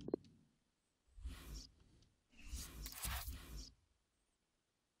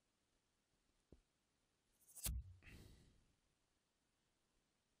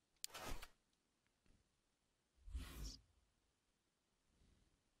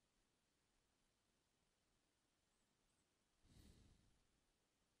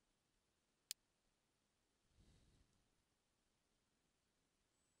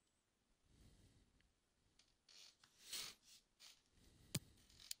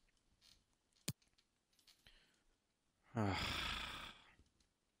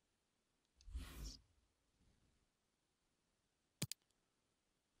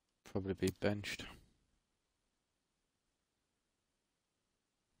 Probably be benched.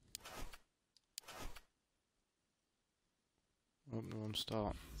 Oh, no one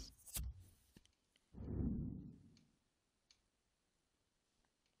start.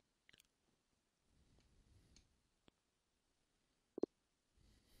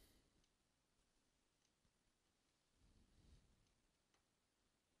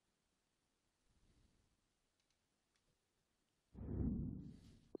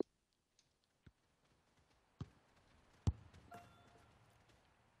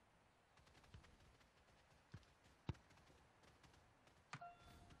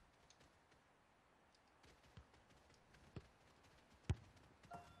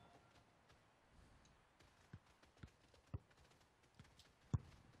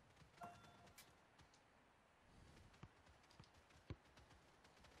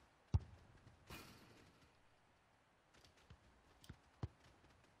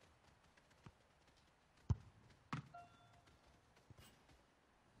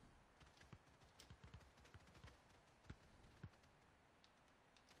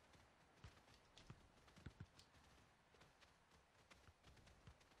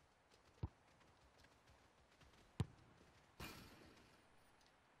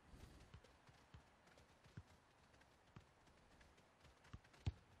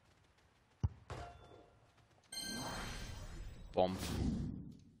 Bomb.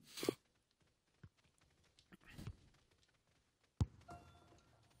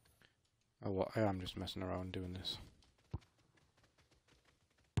 Oh, what? I am just messing around doing this.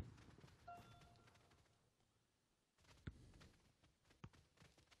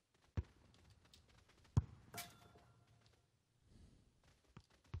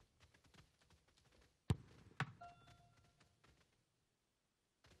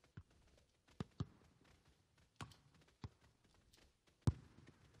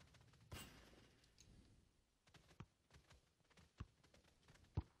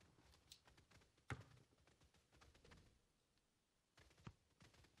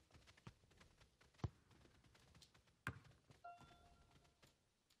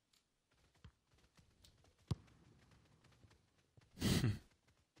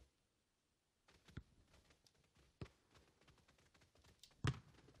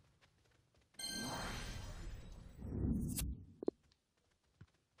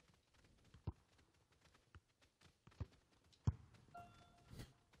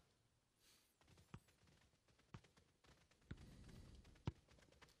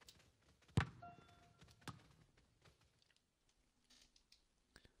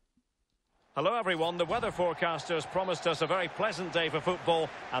 Hello everyone, the weather forecasters promised us a very pleasant day for football,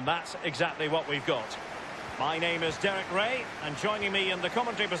 and that's exactly what we've got. My name is Derek Ray, and joining me in the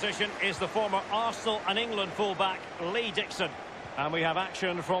commentary position is the former Arsenal and England fullback Lee Dixon. And we have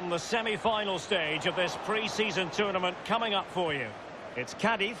action from the semi-final stage of this pre-season tournament coming up for you. It's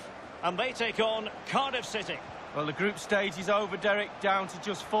Cardiff, and they take on Cardiff City. Well, the group stage is over, Derek, down to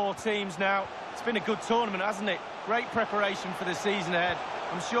just 4 teams now. It's been a good tournament, hasn't it? Great preparation for the season ahead.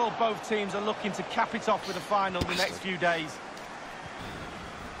 I'm sure both teams are looking to cap it off with a final the next few days.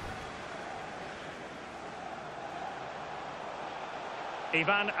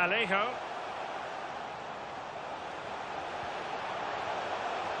 Ivan Alejo.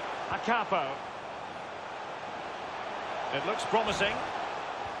 Acapo. It looks promising.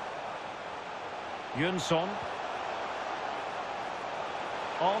 Yunson.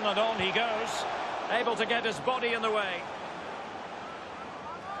 On and on he goes. Able to get his body in the way.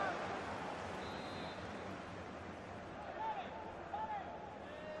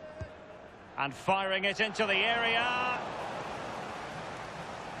 And firing it into the area.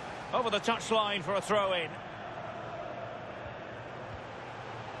 Over the touchline for a throw-in.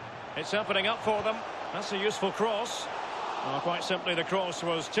 It's opening up for them. That's a useful cross. Well, quite simply, the cross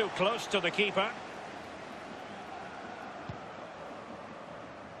was too close to the keeper.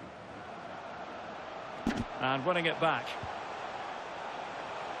 And winning it back.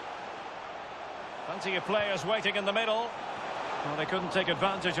 Plenty of players waiting in the middle. Well, they couldn't take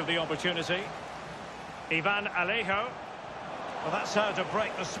advantage of the opportunity. Ivan Alejo. Well, that's how to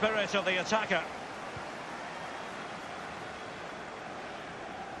break the spirit of the attacker.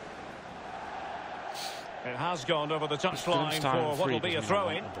 It has gone over the touchline for what will be a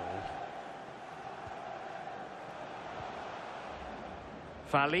throw-in.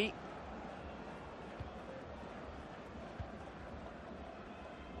 Fali.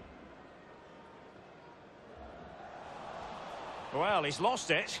 Well, he's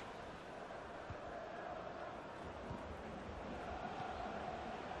lost it.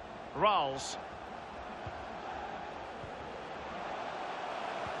 Ralls.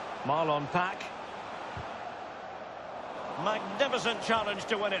 Marlon Pack. Magnificent challenge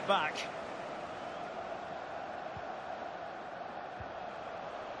to win it back.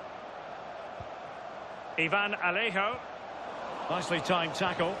 Ivan Alejo. Nicely timed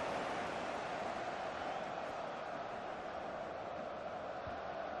tackle.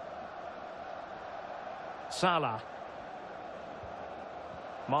 SALA.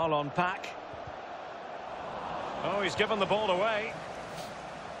 Marlon Pack. Oh, he's given the ball away.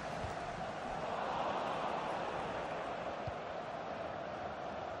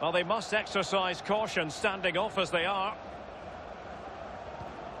 Well, they must exercise caution standing off as they are.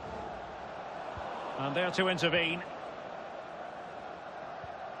 And there to intervene.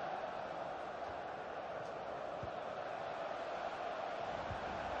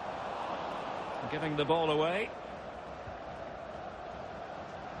 Giving the ball away.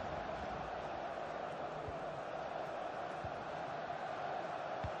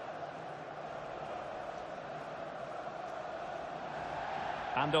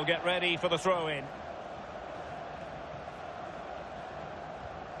 And they'll get ready for the throw-in.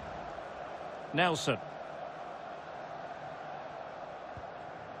 Nelson.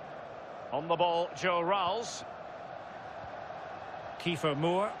 On the ball, Joe Ralls. Kiefer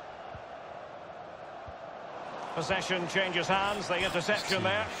Moore. Possession changes hands, the interception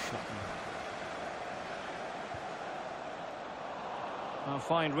there. A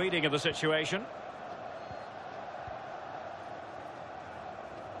fine reading of the situation.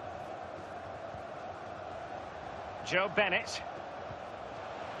 Joe Bennett.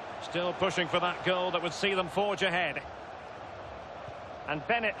 Still pushing for that goal that would see them forge ahead. And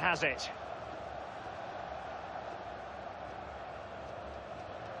Bennett has it.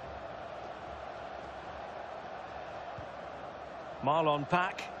 Marlon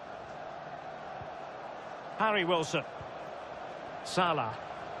Pack. Harry Wilson. SALA.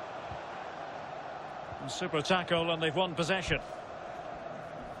 Super tackle, and they've won possession.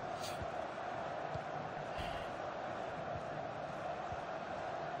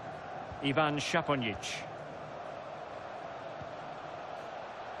 Ivan Šaponic.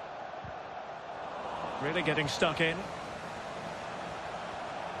 Really getting stuck in.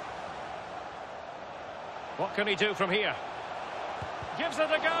 What can he do from here? Gives it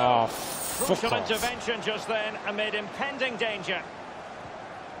a go. Oh, crucial intervention just then amid impending danger.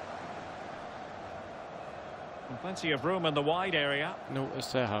 And plenty of room in the wide area.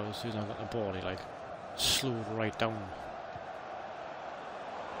 Notice there how as soon as I got the ball, he like slowed right down.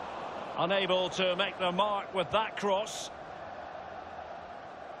 Unable to make the mark with that cross.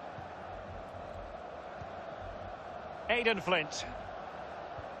 Aidan Flint.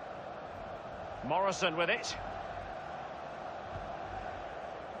 Morrison with it.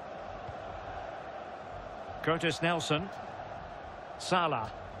 Curtis Nelson.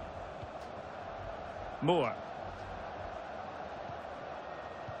 SALA. Moore.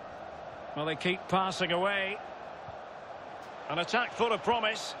 Well, they keep passing away. An attack full of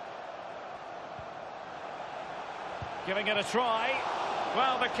promise. Giving it a try.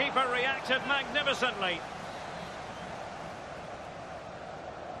 Well, the keeper reacted magnificently.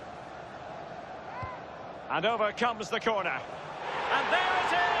 And over comes the corner. And there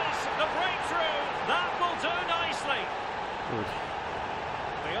it is! The breakthrough! That will do nicely. Good.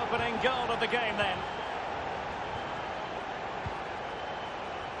 The opening goal of the game then.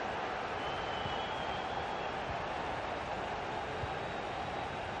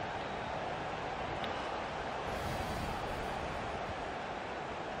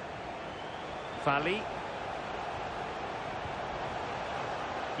 Fali.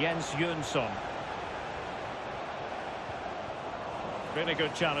 Jens Jönsson. Really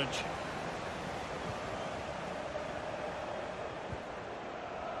good challenge.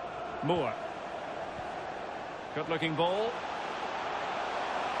 Moore. Good looking ball.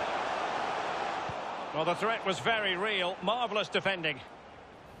 Well, the threat was very real. Marvellous defending.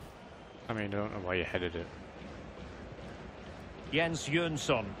 I mean, I don't know why you headed it. Jens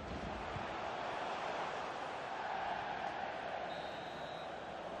Jönsson.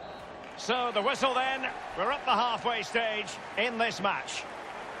 So the whistle then. We're up the halfway stage in this match.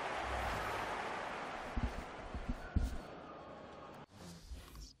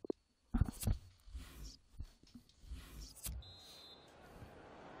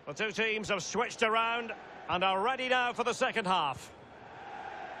 The two teams have switched around and are ready now for the second half.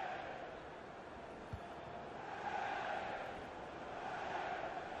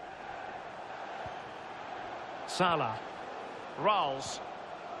 SALA. Rolls.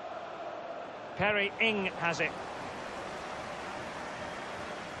 Perry Ing has it.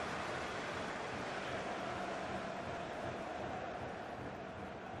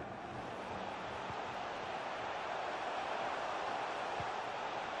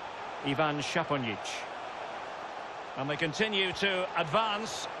 Ivan Šaponic. And they continue to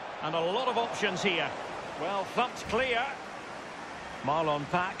advance, and a lot of options here. Well, thumped clear. Marlon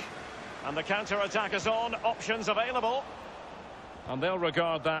Pack. And the counter-attack is on, options available. And they'll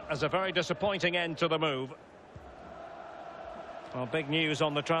regard that as a very disappointing end to the move. Well, big news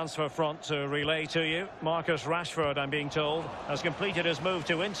on the transfer front to relay to you. Marcus Rashford, I'm being told, has completed his move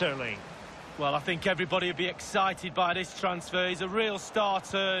to Interleague. Well, I think everybody would be excited by this transfer. He's a real star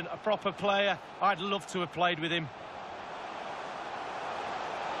turn, a proper player. I'd love to have played with him.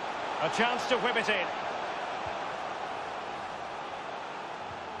 A chance to whip it in.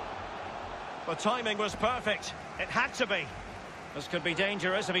 The timing was perfect. It had to be. This could be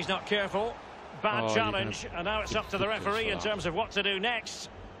dangerous if he's not careful. Bad challenge, and now it's up to the referee in terms of what to do next.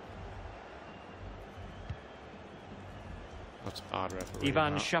 That's bad referee.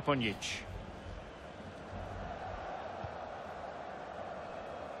 Ivan Šaponic.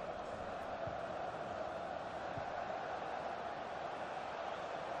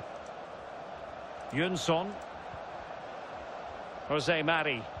 Jönsson. Jose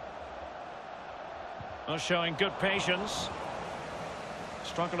Mari. Showing good patience.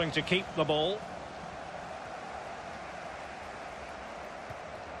 Struggling to keep the ball.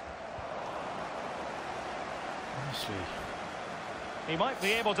 Honestly. He might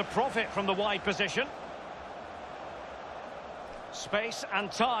be able to profit from the wide position. Space and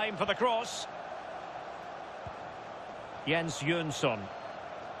time for the cross. Jens Jönsson.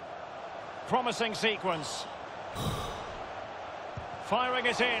 Promising sequence. Firing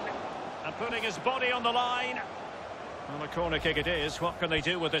it in. And putting his body on the line. Well, a corner kick it is. What can they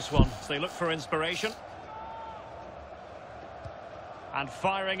do with this one? As they look for inspiration. And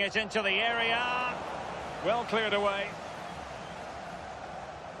firing it into the area. Well cleared away.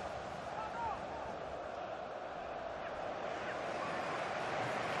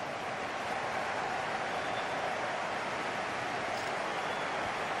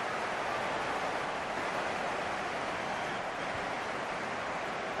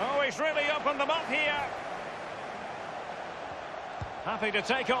 Oh, he's really opened them up here. Happy to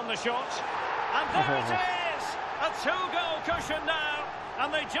take on the shot. And there it is! A two-goal cushion now.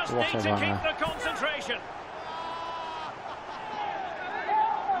 And they just need to keep the concentration.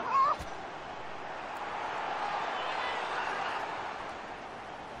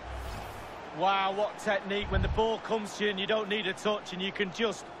 Wow, what technique when the ball comes to you and you don't need a touch and you can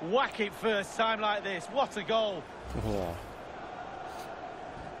just whack it first time like this. What a goal. Oh.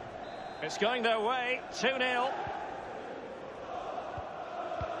 It's going their way, 2-0.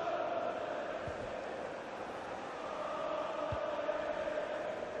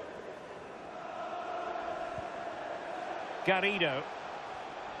 Garrido.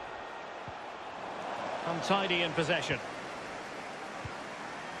 Untidy in possession.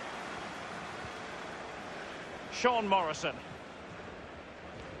 Sean Morrison.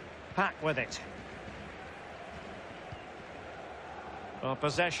 Pack with it. Well,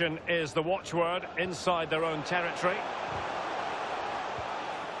 possession is the watchword inside their own territory.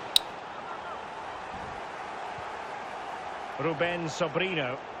 Ruben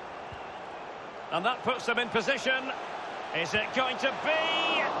Sobrino. And that puts them in position. Is it going to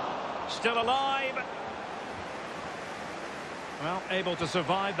be? Still alive. Well, able to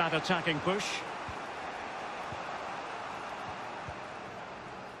survive that attacking push.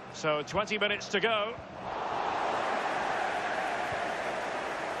 So 20 minutes to go.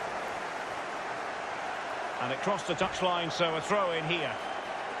 And it crossed the touchline, so a throw in here.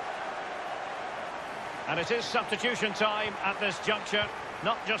 And it is substitution time at this juncture,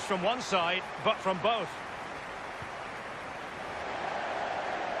 not just from one side, but from both.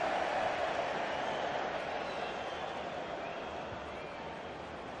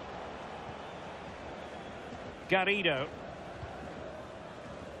 Garrido.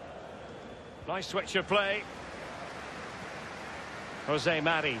 Nice switch of play. Jose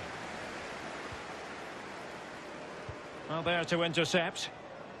Mari. Well, there to intercept.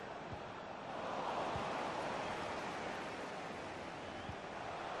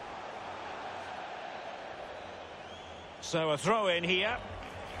 So a throw in here.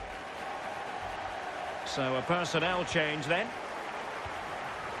 So a personnel change then.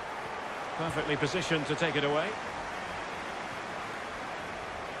 Perfectly positioned to take it away.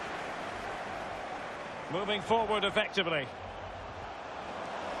 Moving forward effectively.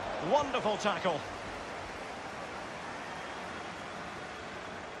 Wonderful tackle.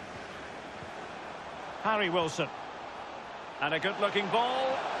 Harry Wilson. And a good-looking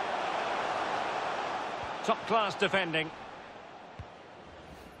ball. Top-class defending.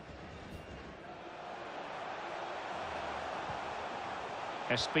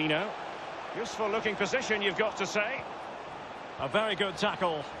 Espino. Useful-looking position, you've got to say. A very good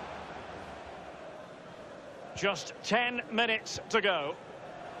tackle. Just 10 minutes to go.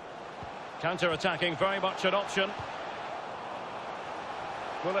 Counter-attacking, very much an option.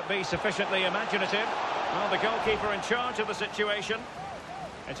 Will it be sufficiently imaginative? Well, the goalkeeper in charge of the situation.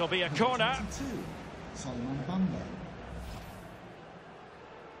 It'll be a corner.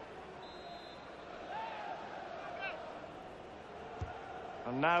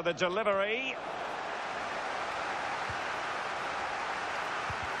 And now the delivery.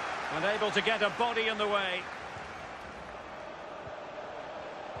 And able to get a body in the way.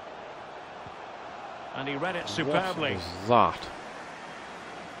 And he read it superbly. What was that?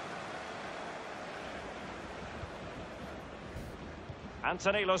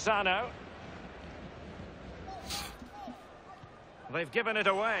 Anthony Lozano. They've given it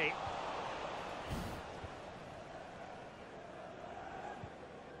away.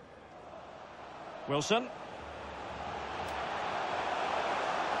 Wilson.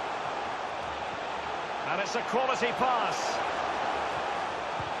 And it's a quality pass.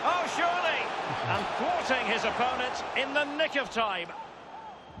 Oh, surely! And thwarting his opponent in the nick of time.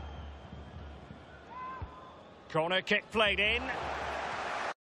 Corner kick played in.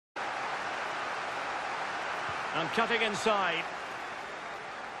 And cutting inside.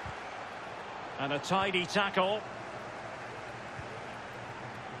 And a tidy tackle.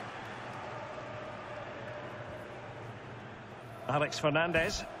 Alex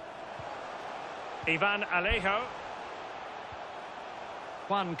Fernandez. Ivan Alejo.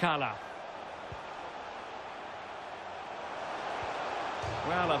 Juan Cala.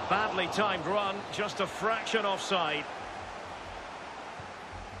 Well, a badly timed run, just a fraction offside.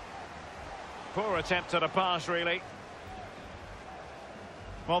 Poor attempt at a pass, really.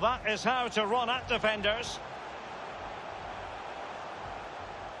 Well, that is how to run at defenders.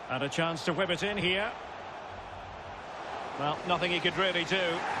 And a chance to whip it in here. Well, nothing he could really do.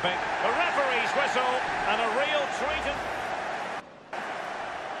 But the referee's whistle and a real treat.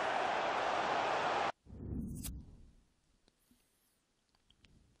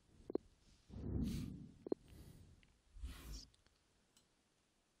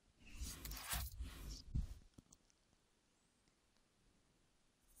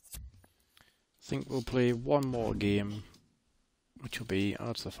 I think we'll play one more game, which will be, oh,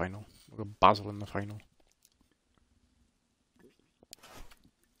 that's the final. We'll go Basel in the final.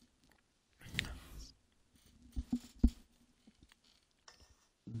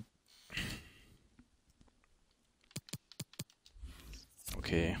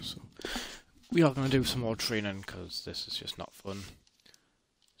 Okay, so we are going to do some more training because this is just not fun.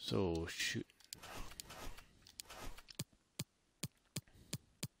 So, shoot.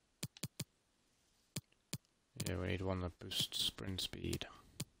 Okay, we need one that boosts sprint speed.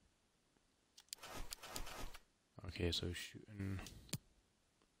 Okay, so shooting.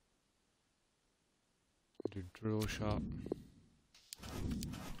 Do drill shot.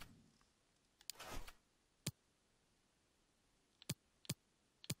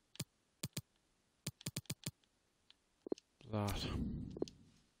 That.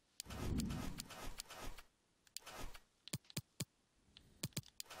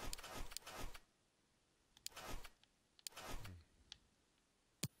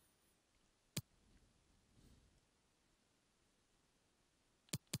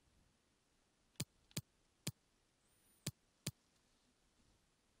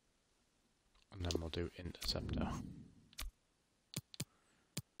 And then we'll do interceptor.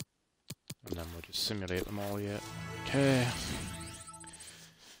 And then we'll just simulate them all yet. Okay.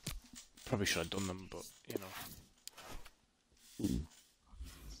 Probably should have done them, but you know.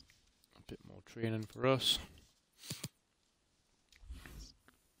 A bit more training for us.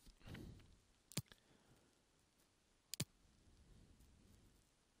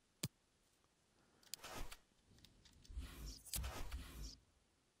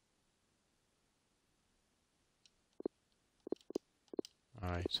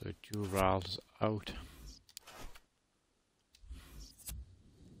 Alright, so Dural's out.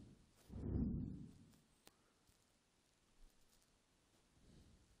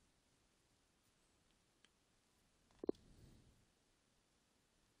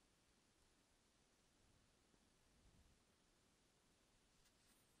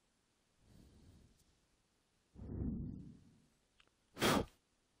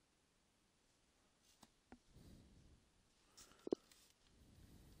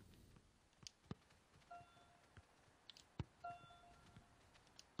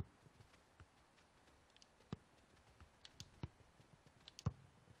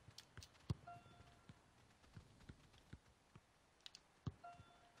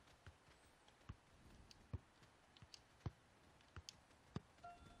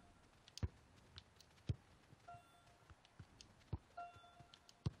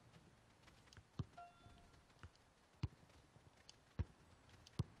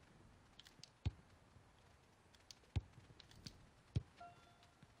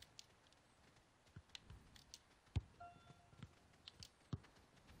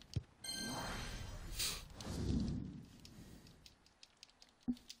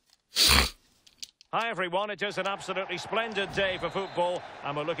 Hi everyone, it is an absolutely splendid day for football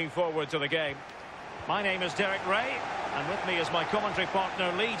and we're looking forward to the game. My name is Derek Ray and with me is my commentary partner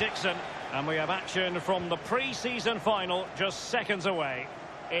Lee Dixon, and we have action from the pre-season final just seconds away.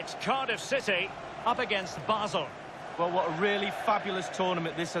 It's Cardiff City up against Basel. Well, what a really fabulous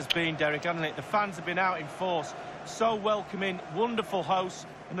tournament this has been, Derek, hasn't it? The fans have been out in force, so welcoming, wonderful hosts,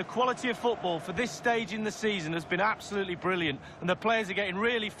 and the quality of football for this stage in the season has been absolutely brilliant, and the players are getting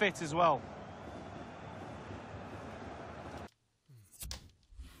really fit as well.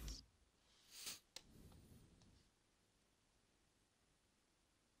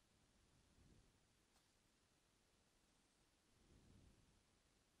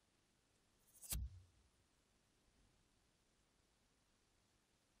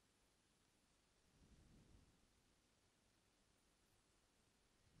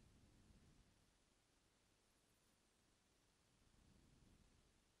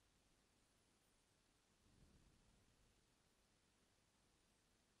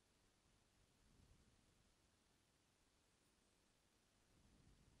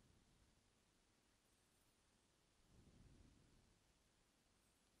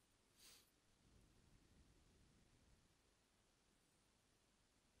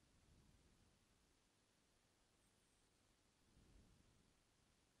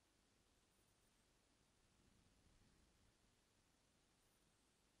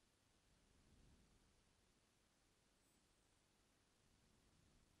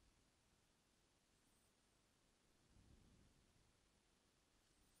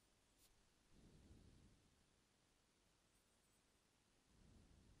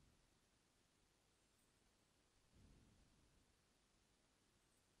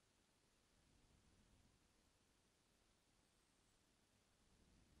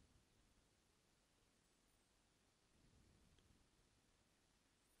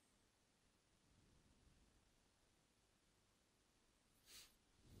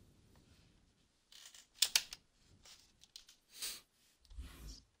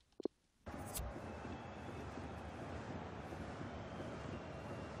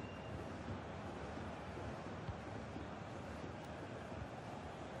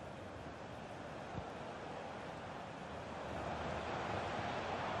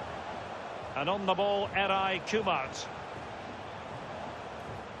 And on the ball, Eray Kumart.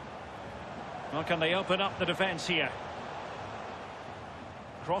 Well, can they open up the defence here?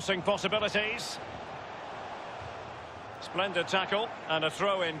 Crossing possibilities. Splendid tackle and a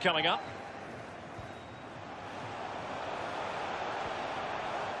throw-in coming up.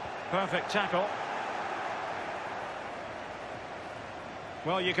 Perfect tackle.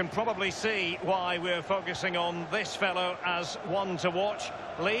 Well, you can probably see why we're focusing on this fellow as one to watch.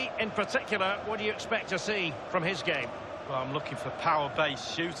 Lee, in particular, what do you expect to see from his game? Well, I'm looking for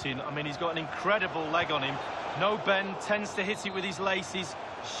power-based shooting. I mean, he's got an incredible leg on him. No bend, tends to hit it with his laces.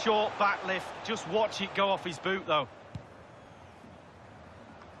 Short back lift. Just watch it go off his boot, though.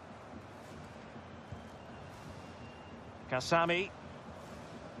 Kasami.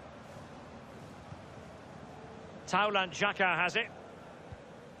 Taulant Xhaka has it.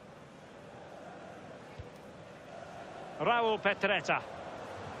 Raul Petretta.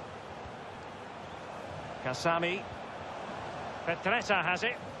 Kasami. Petretta has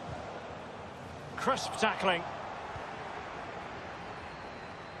it. Crisp tackling.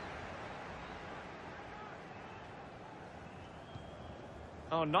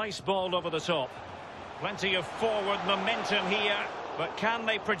 Oh, nice ball over the top. Plenty of forward momentum here, but can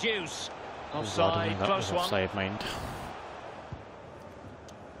they produce? Offside, close one. Offside, mind.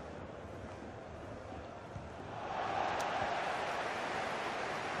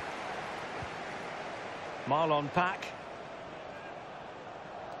 Marlon Pack.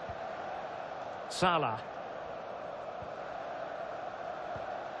 SALA.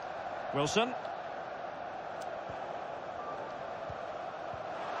 Wilson.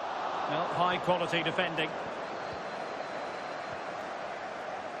 Well, high quality defending.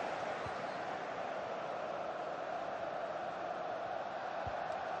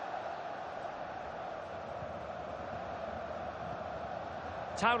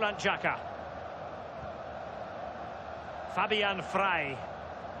 Taulant Xhaka. Fabian Frey.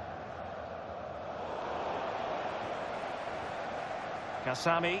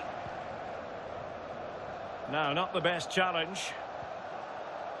 Kasami. No, not the best challenge.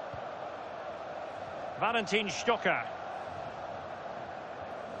 Valentin Stocker.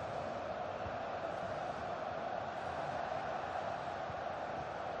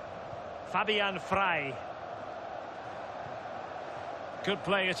 Fabian Frey. Could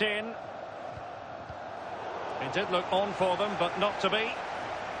play it in. It did look on for them, but not to be.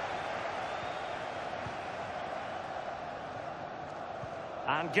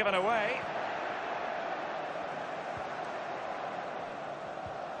 And given away.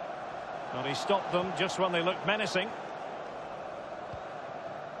 Well, he stopped them just when they looked menacing.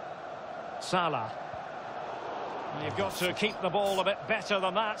 SALA. Well, you've got to keep the ball a bit better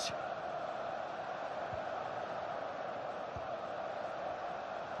than that.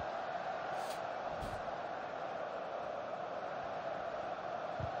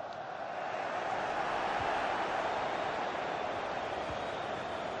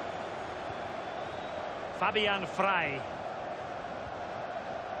 Fabian Frey.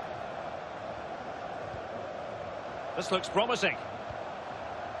 This looks promising.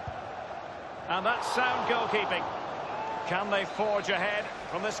 And that's sound goalkeeping. Can they forge ahead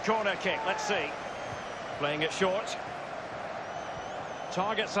from this corner kick? Let's see. Playing it short.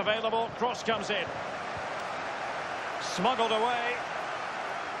 Targets available. Cross comes in. Smuggled away.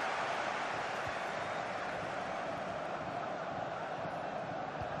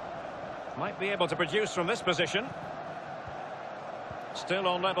 Might be able to produce from this position. Still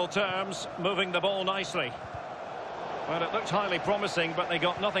on level terms, moving the ball nicely. Well, it looked highly promising, but they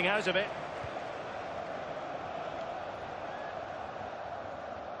got nothing out of it.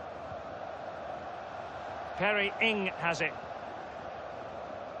 Perry Ing has it.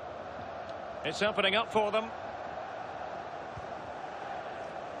 It's opening up for them.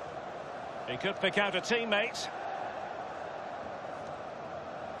 He could pick out a teammate.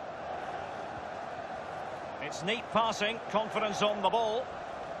 It's neat passing, confidence on the ball.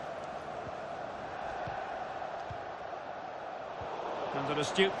 And an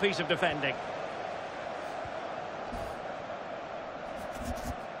astute piece of defending.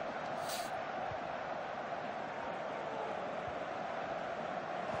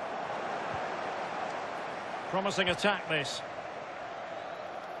 Promising attack, this.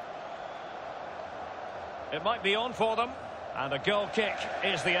 It might be on for them. And a goal kick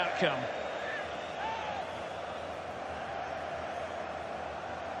is the outcome.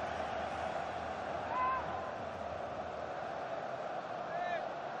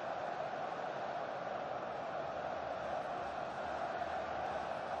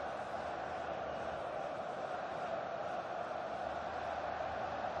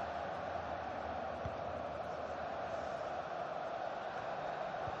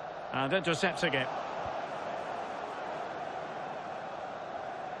 And intercepting it.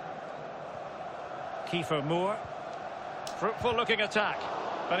 Kiefer Moore. Fruitful looking attack,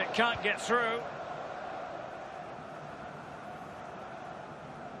 but it can't get through.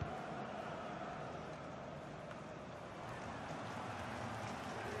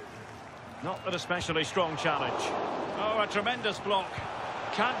 Not an especially strong challenge. Oh, a tremendous block.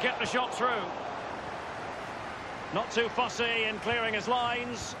 Can't get the shot through. Not too fussy in clearing his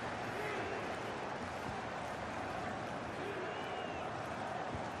lines.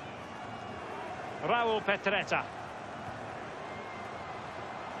 Raul Petretta.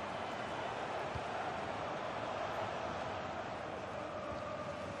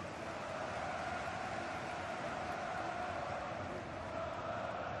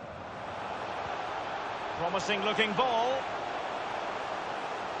 Promising looking ball.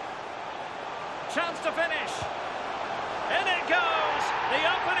 Chance to finish. In it goes. The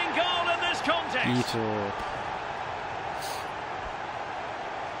opening goal in this contest.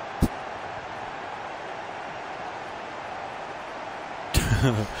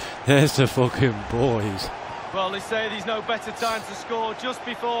 There's the fucking boys. Well, they say there's no better time to score just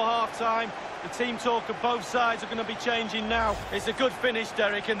before half-time. The team talk of both sides are going to be changing now. It's a good finish,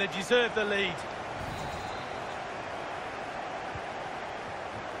 Derek, and they deserve the lead.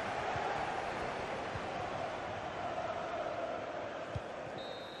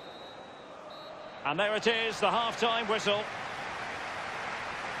 And there it is, the half-time whistle.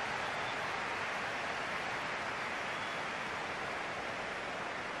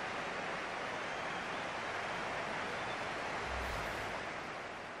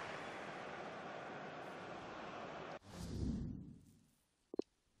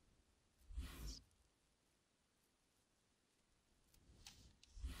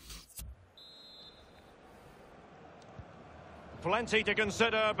 Plenty to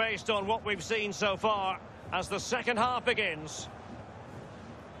consider based on what we've seen so far as the second half begins.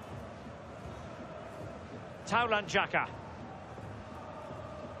 Taulant Xhaka.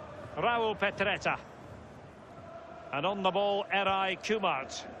 Raul Petretta. And on the ball, Eray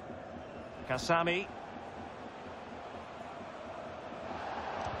Kumart. Kasami.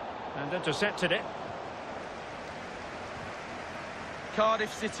 And intercepted it.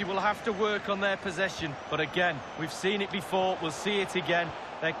 Cardiff City will have to work on their possession, but again, we've seen it before, we'll see it again.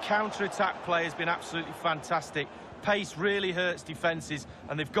 Their counter-attack play has been absolutely fantastic. Pace really hurts defences,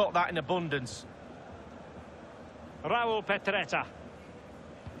 and they've got that in abundance. Raul Petretta.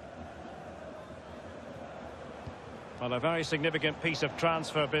 Well, a very significant piece of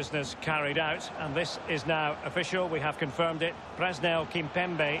transfer business carried out, and this is now official. We have confirmed it. Presnel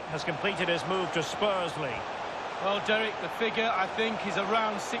Kimpembe has completed his move to Spurs. Well, Derek, the figure, I think, is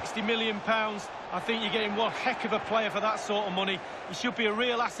around £60 million. I think you're getting one heck of a player for that sort of money. He should be a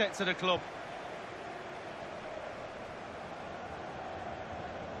real asset to the club.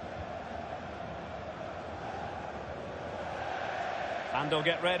 And they'll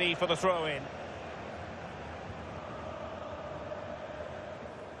get ready for the throw-in.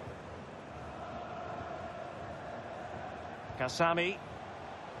 Kasami.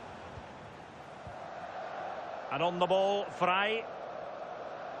 And on the ball, Frey.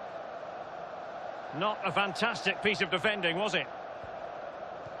 Not a fantastic piece of defending, was it?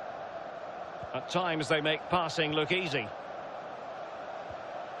 At times they make passing look easy.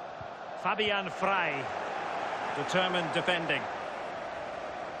 Fabian Frey. Determined defending.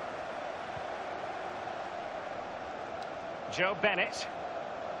 Joe Bennett.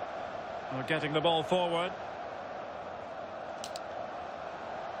 We're getting the ball forward.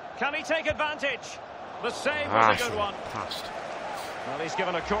 Can he take advantage? The save was a good one. Passed. Well, he's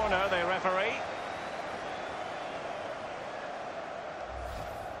given a corner, the referee.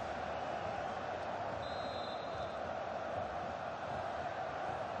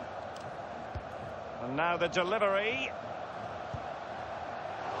 And now the delivery.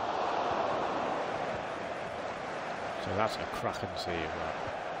 So that's a cracking save.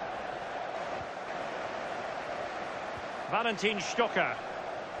 Valentin Stocker.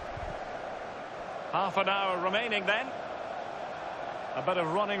 Half an hour remaining then. A bit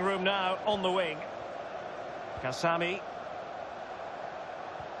of running room now on the wing. Kasami.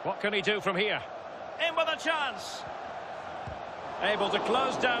 What can he do from here? In with a chance. Able to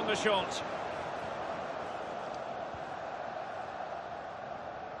close down the shot.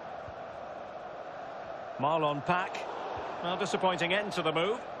 Marlon Pack. Well, disappointing end to the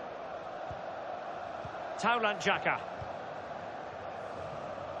move. Taulant Xhaka.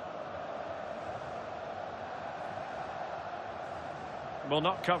 Well,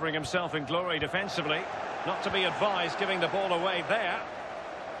 not covering himself in glory defensively. Not to be advised giving the ball away there.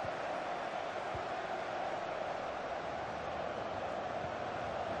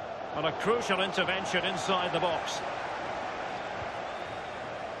 And a crucial intervention inside the box.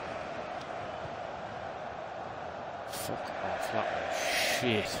 Fuck off, that was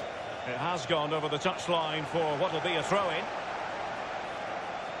shit. It has gone over the touchline for what will be a throw-in.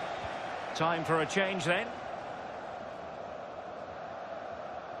 Time for a change then.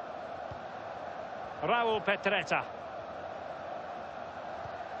 Raul Petretta.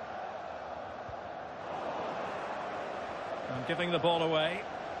 And giving the ball away.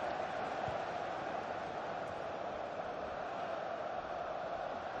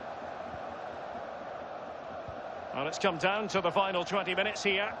 Well, it's come down to the final 20 minutes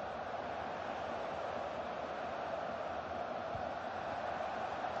here.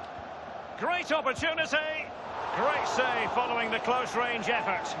 Great opportunity. Great save following the close-range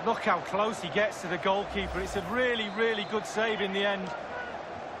effort. Look how close he gets to the goalkeeper. It's a really, really good save in the end.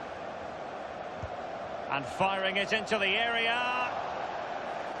 And firing it into the area.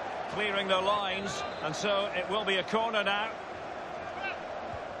 Clearing the lines. And so it will be a corner now.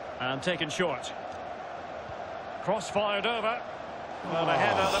 And taken short. Cross fired over. Well, a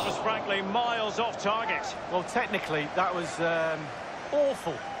header that was frankly miles off target. Well, technically, that was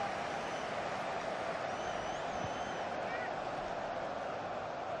awful.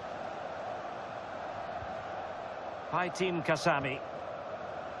 High team Kasami.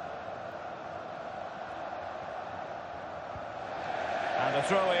 And a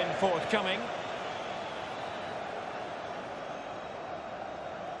throw-in forthcoming.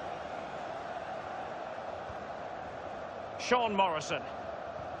 Sean Morrison.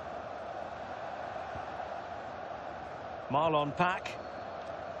 Marlon Pack.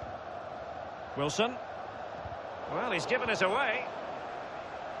 Wilson. Well, he's given it away.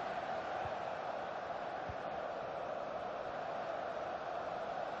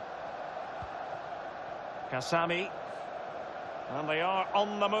 Kasami. And they are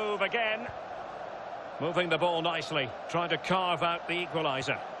on the move again. Moving the ball nicely, trying to carve out the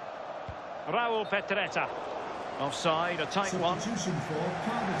equaliser. Raul Petretta. Offside, a tight one. Substitution for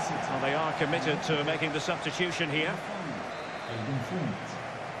Cardiff City. Well, they are committed to making the substitution here. Aidan Flint.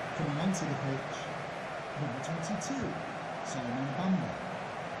 Coming onto the pitch, number 22, Solomon Bamba.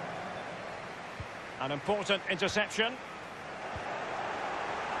 An important interception.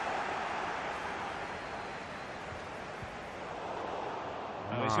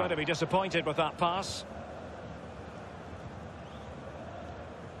 Well, he's going to be disappointed with that pass.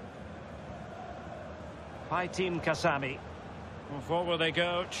 High team Kasami. Well, forward they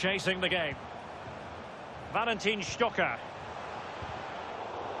go, chasing the game. Valentin Stocker.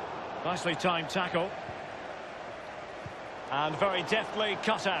 Nicely timed tackle. And very deftly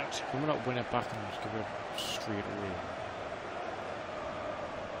cut out. Can we not win it back and just give it straight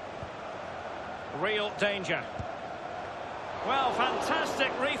away? Real danger. Well,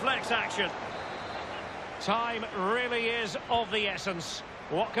 fantastic reflex action. Time really is of the essence.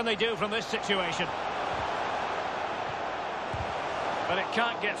 What can they do from this situation? But it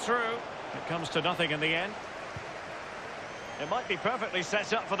can't get through. It comes to nothing in the end. It might be perfectly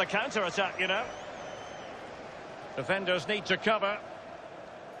set up for the counter-attack, you know. Defenders need to cover.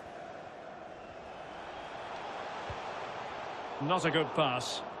 Not a good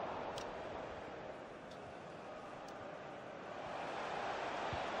pass.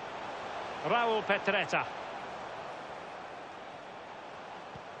 Raul Petretta.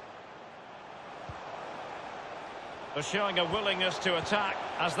 They're showing a willingness to attack,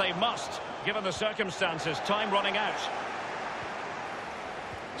 as they must, given the circumstances. Time running out.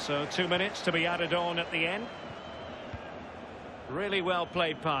 So 2 minutes to be added on at the end. Really well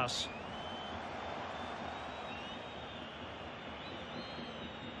played pass.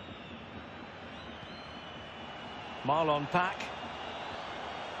 Marlon Pack.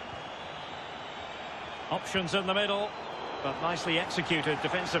 Options in the middle, but nicely executed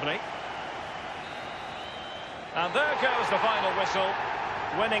defensively. And there goes the final whistle.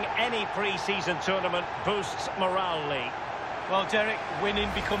 Winning any pre-season tournament boosts morale, Lee. Well, Derek, winning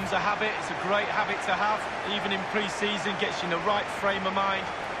becomes a habit. It's a great habit to have, even in pre-season. Gets you in the right frame of mind,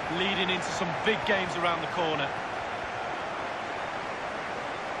 leading into some big games around the corner.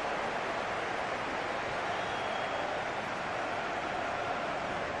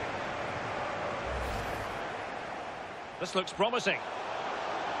 This looks promising.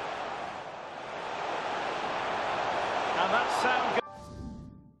 And that's sound good.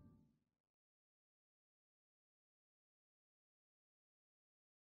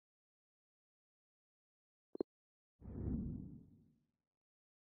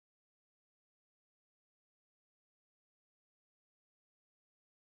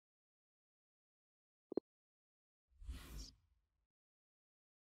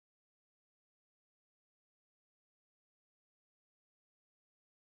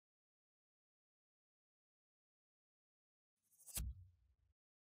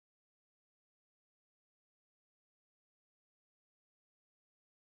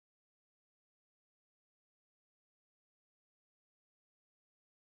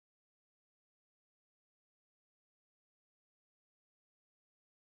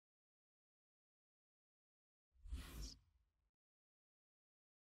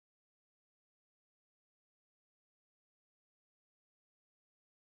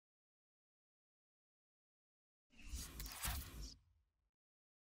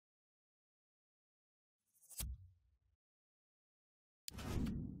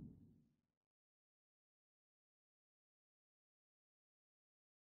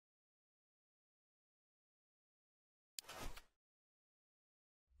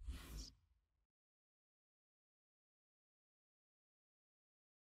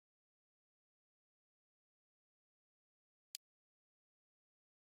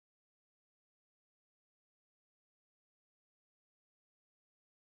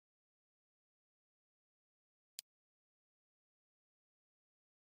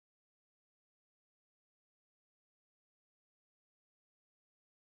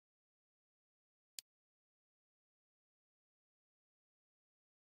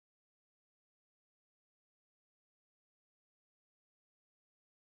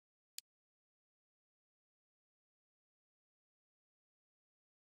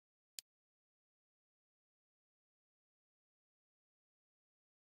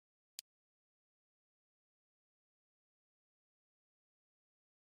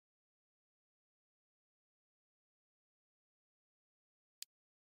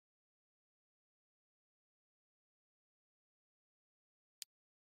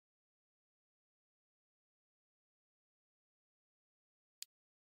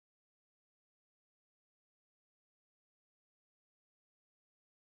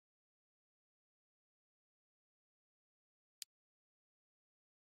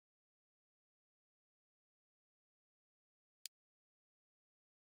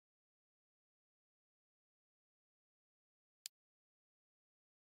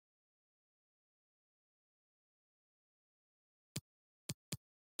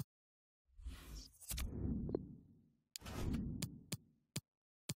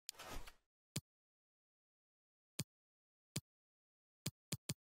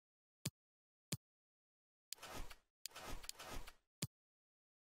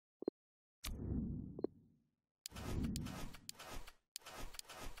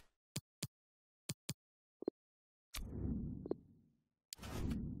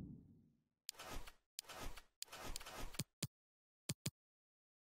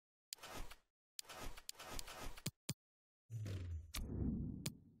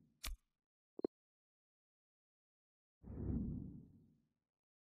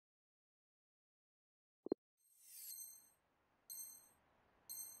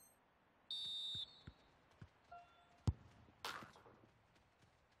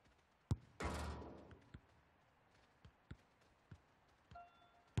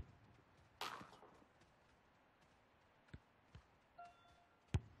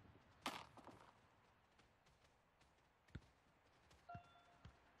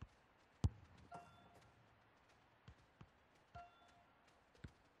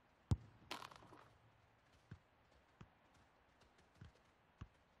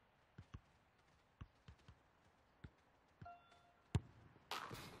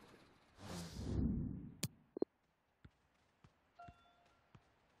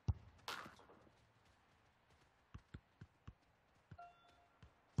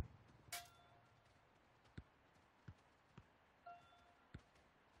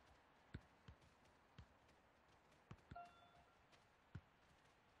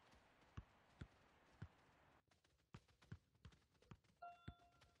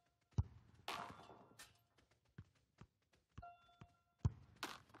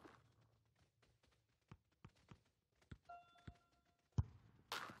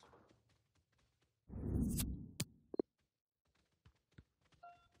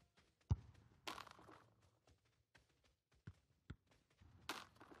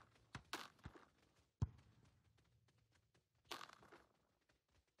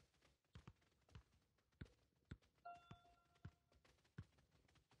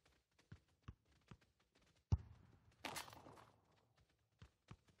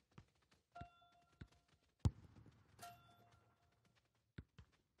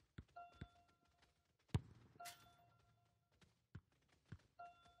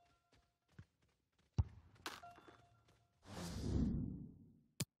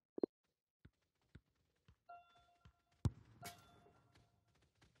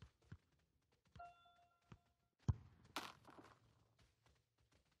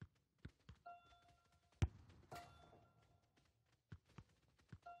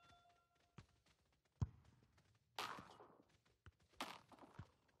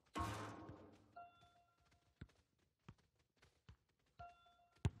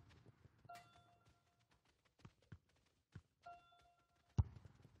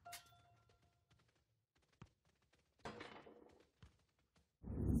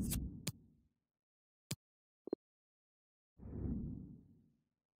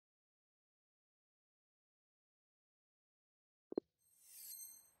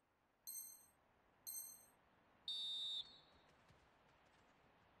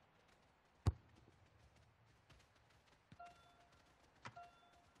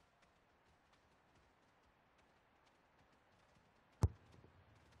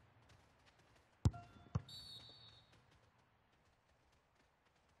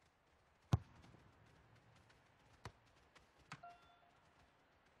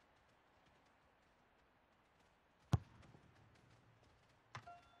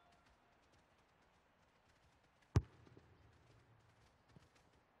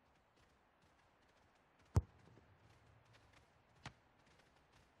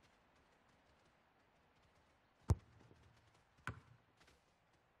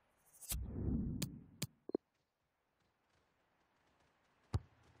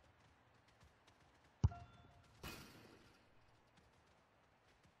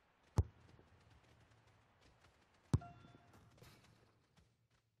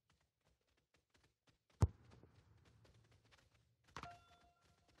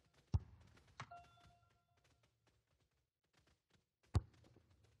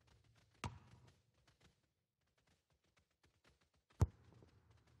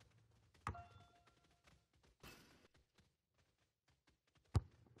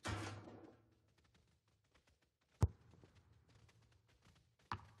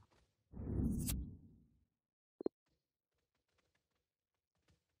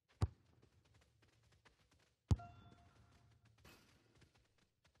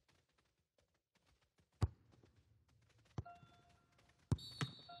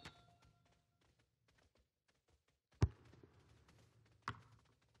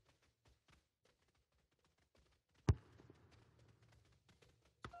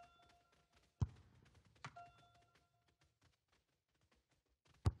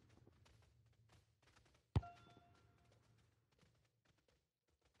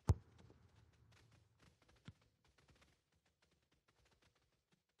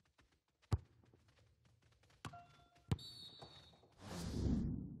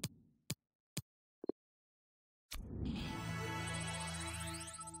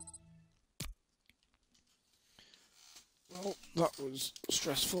 Oh, that was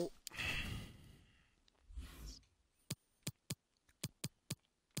stressful.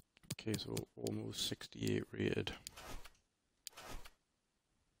 Okay, so almost 68 rated.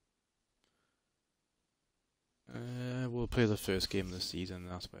 We'll play the first game of the season,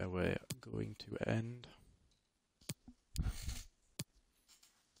 that's where we're going to end.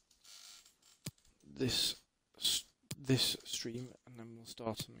 This stream, and then we'll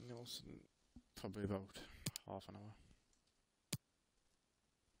start something else in probably about half an hour.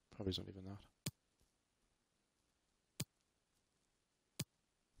 Probably not even that.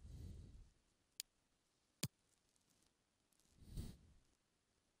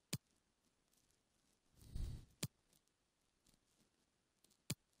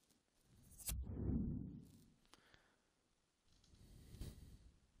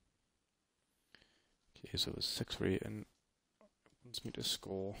 Okay, so it's 6 rating. Wants me to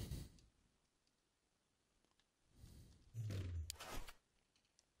score.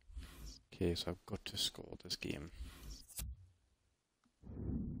 Okay, so I've got to score this game.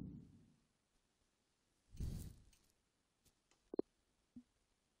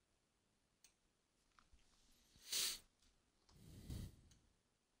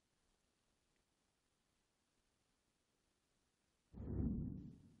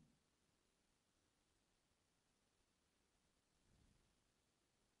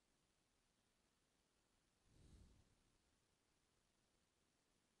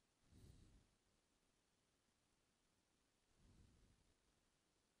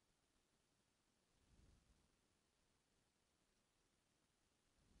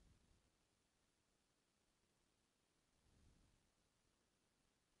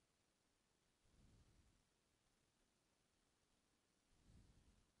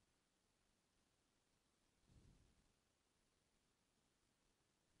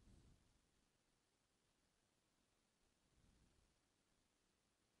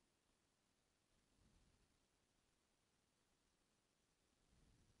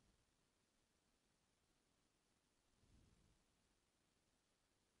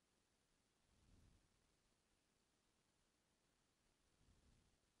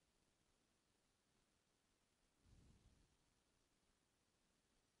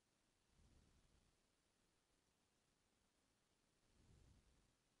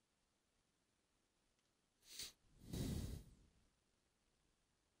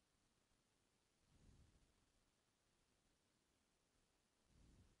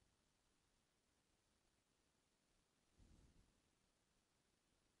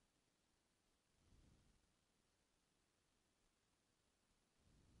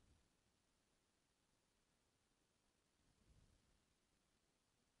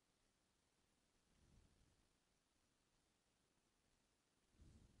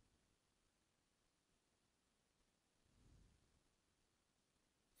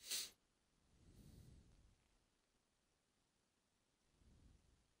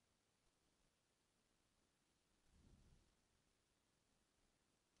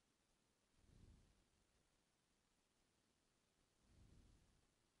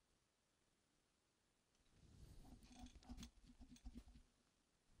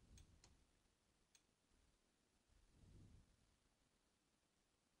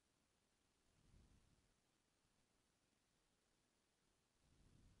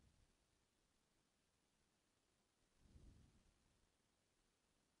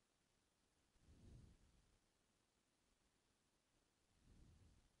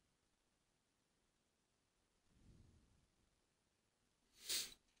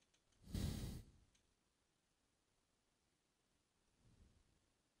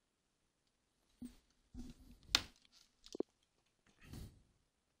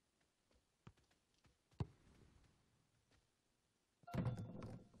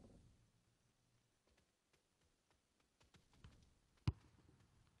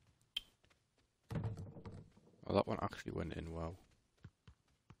 Oh, that one actually went in well.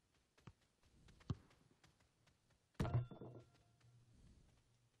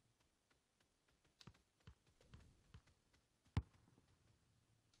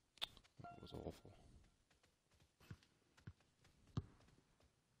 That was awful.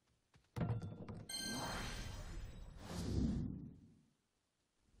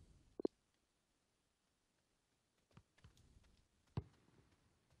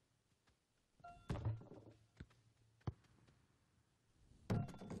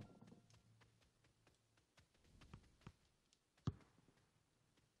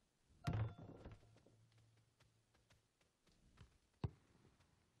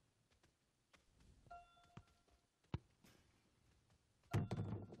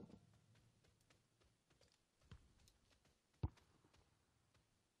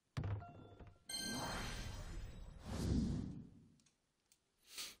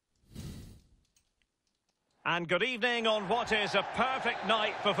 And good evening on what is a perfect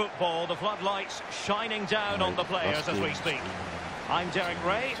night for football. The floodlights shining down on the players as we speak. I'm Derek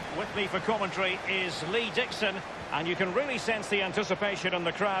Ray. With me for commentary is Lee Dixon. And you can really sense the anticipation in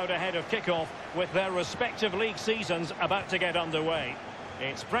the crowd ahead of kickoff with their respective league seasons about to get underway.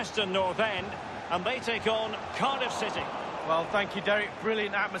 It's Preston North End and they take on Cardiff City. Well, thank you, Derek.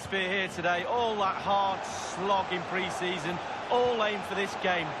 Brilliant atmosphere here today. All that hard slog in pre-season, all aimed for this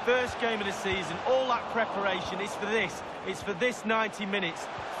game. First game of the season, all that preparation is for this. It's for this 90 minutes.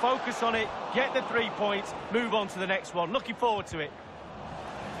 Focus on it, get the 3 points, move on to the next one. Looking forward to it.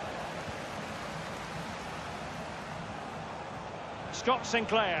 Scott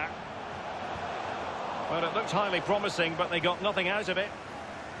Sinclair. Well, it looked highly promising, but they got nothing out of it.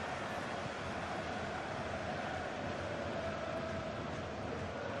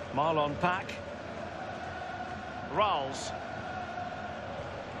 Marlon Pack. Ralls.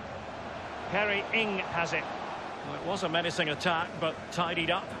 Perry Ing has it. Well, it was a menacing attack, but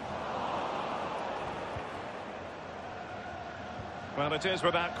tidied up. Well, it is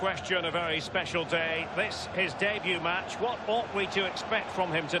without question a very special day. This, his debut match. What ought we to expect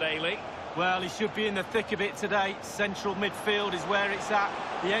from him today, Lee? Well, he should be in the thick of it today. Central midfield is where it's at.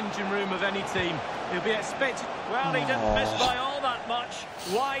 The engine room of any team. He'll be expected... Well, he didn't miss by all that much.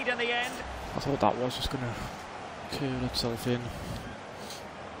 Wide in the end. I thought that was just going to curl itself in.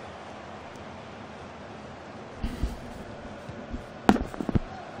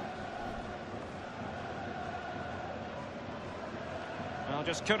 Well,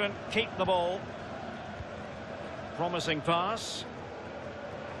 just couldn't keep the ball. Promising pass.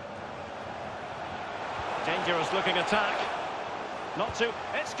 Dangerous looking attack. Not to.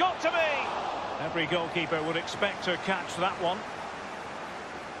 It's got to be. Every goalkeeper would expect to catch that one.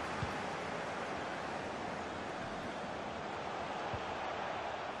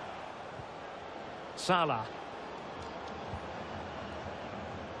 SALA.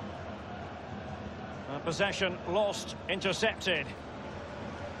 Possession lost, intercepted.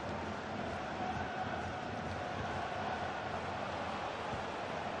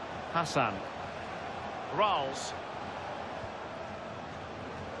 Hassan. Ralls.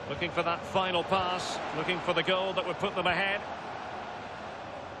 Looking for that final pass, looking for the goal that would put them ahead.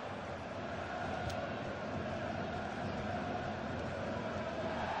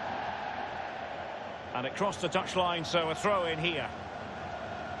 And it crossed the touchline, so a throw in here.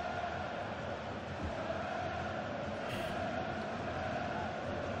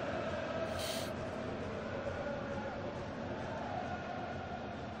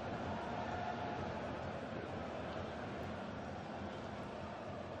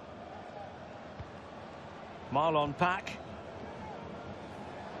 Marlon Pack.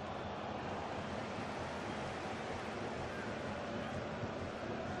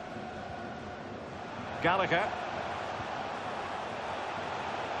 Gallagher.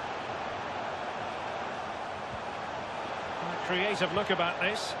 A creative look about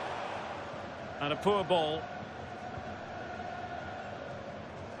this. And a poor ball.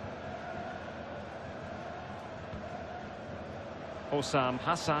 Osam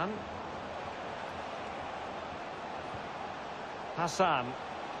Hassan. Hassan.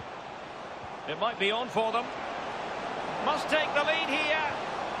 It might be on for them. Must take the lead here.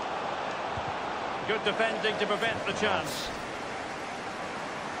 Good defending to prevent the chance.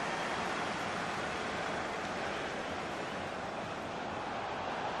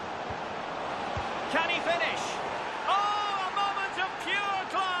 Can he finish? Oh, a moment of pure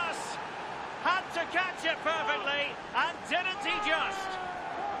class. Had to catch it perfectly, and didn't he just?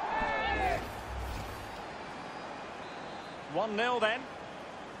 1-0 then.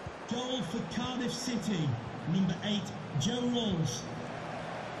 Goal for Cardiff City, number 8, Joe Rolls.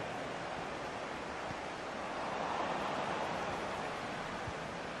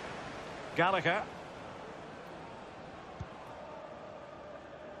 Gallagher.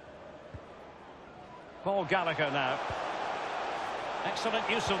 Paul Gallagher now. Excellent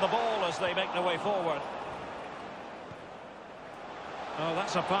use of the ball as they make their way forward. Oh,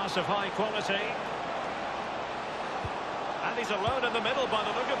 that's a pass of high quality. And he's alone in the middle by the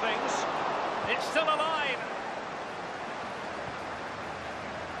look of things. It's still alive.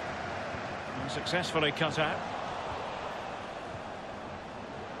 And successfully cut out.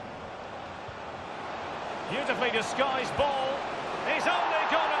 Beautifully disguised ball. He's only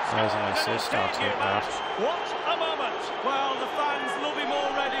gone and There's an scored in a assist, I'll debut take that. match. What a moment. Well, the fans love him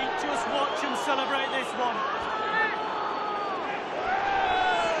already. Just watch him celebrate this one.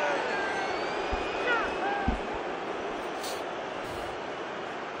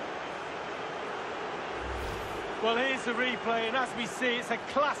 Well, here's the replay, and as we see, it's a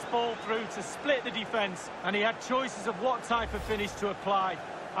class ball through to split the defence, and he had choices of what type of finish to apply.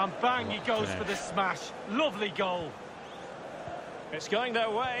 And bang, he goes for the smash. Lovely goal. It's going their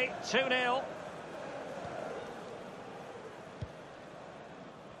way, 2-0.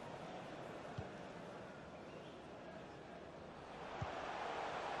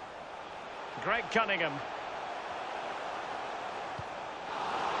 Greg Cunningham.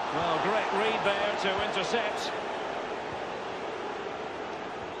 Well, great read there to intercept.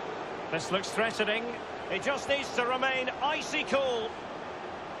 This looks threatening. He just needs to remain icy cool.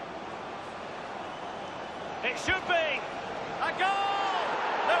 It should be a goal!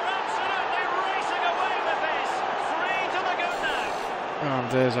 They're absolutely racing away with this. 3 to the good now.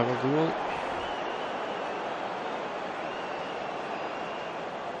 And there's our goal.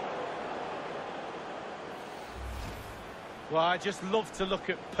 Well, I just love to look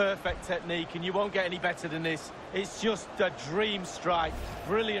at perfect technique, and you won't get any better than this. It's just a dream strike.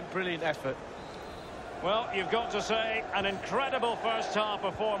 Brilliant, brilliant effort. Well, you've got to say, an incredible first-half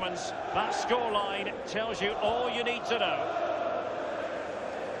performance. That scoreline tells you all you need to know.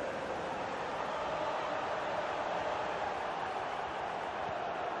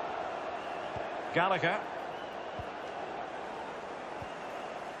 Gallagher.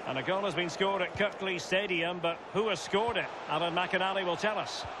 And a goal has been scored at Kirklees Stadium, but who has scored it? Alan McInally will tell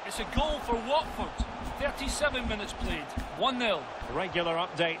us. It's a goal for Watford. 37 minutes played. 1-0. Regular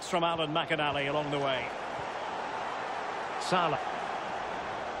updates from Alan McInally along the way. SALA.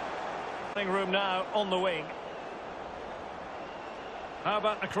 Room now on the wing. How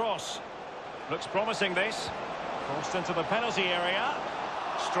about the cross? Looks promising, this. Crossed into the penalty area.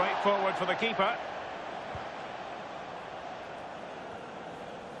 Straight forward for the keeper.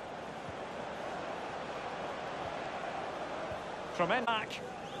 From back.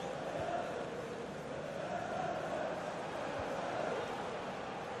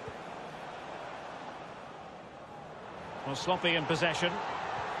 Well, sloppy in possession.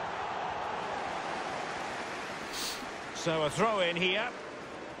 So a throw in here.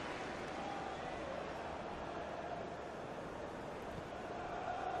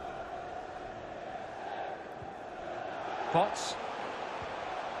 Potts.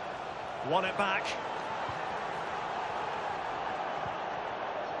 Won it back.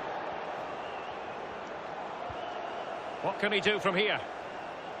 What can he do from here?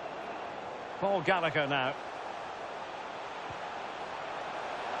 Paul Gallagher now.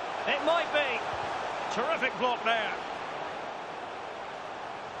 It might be. Terrific block there.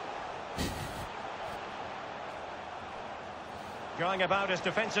 Going about his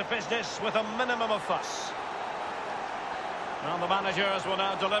defensive business with a minimum of fuss. And the managers will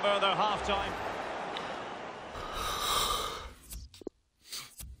now deliver their half-time.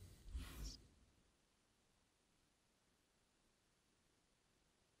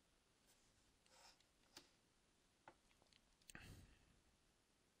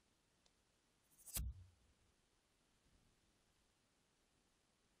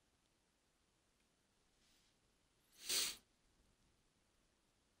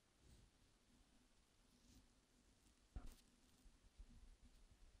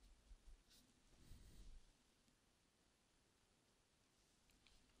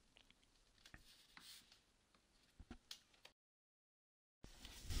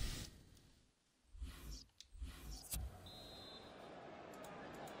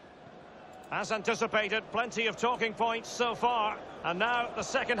 As anticipated, plenty of talking points so far. And now the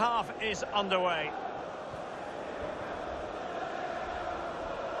second half is underway.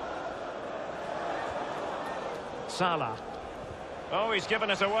 SALA. Oh, he's given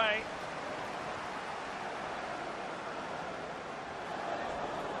it away.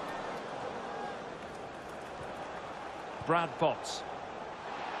 Brad Potts.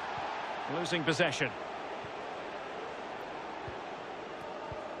 Losing possession.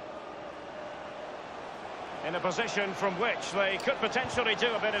 In a position from which they could potentially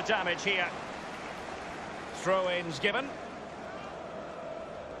do a bit of damage here. Throw-ins given.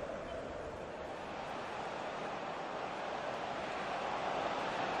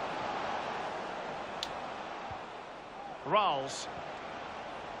 Rawls.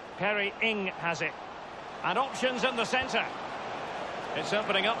 Perry Ing has it. And options in the centre. It's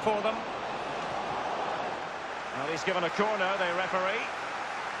opening up for them. Well, he's given a corner, the referee.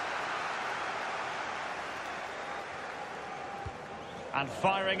 And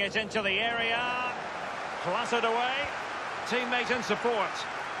firing it into the area. Clattered away. Teammate in support.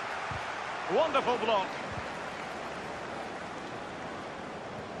 Wonderful block.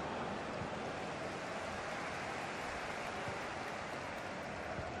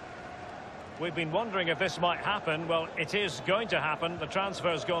 We've been wondering if this might happen. Well, it is going to happen. The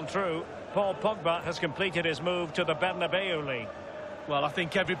transfer's gone through. Paul Pogba has completed his move to the Bernabeu League. Well, I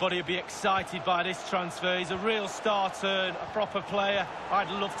think everybody will be excited by this transfer. He's a real star turn, a proper player. I'd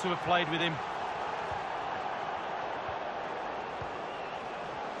love to have played with him.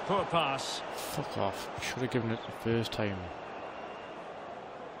 Poor pass. Fuck off. Should have given it the first time.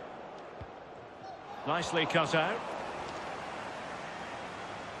 Nicely cut out.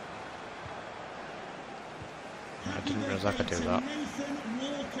 I didn't realise I could do that. Nathan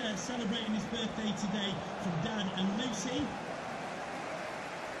Walker celebrating his birthday today from Dan and Lucy.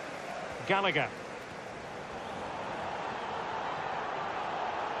 Gallagher.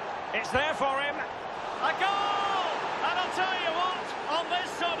 It's there for him. A goal! And I'll tell you what, on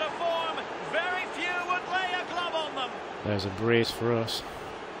this sort of form, very few would lay a glove on them. There's a brace for us.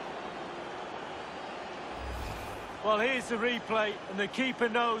 Well, here's the replay, and the keeper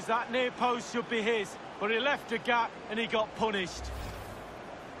knows that near post should be his, but he left a gap and he got punished.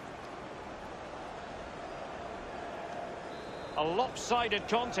 A lopsided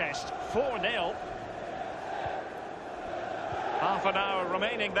contest, 4-0. Half an hour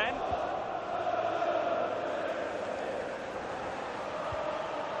remaining then.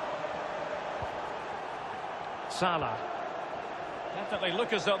 SALA. Definitely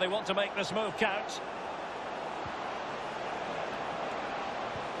look as though they want to make this move count.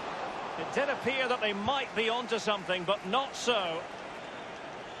 It did appear that they might be onto something, but not so.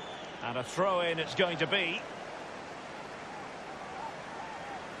 And a throw-in it's going to be.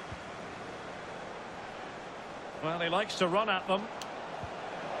 Well, he likes to run at them.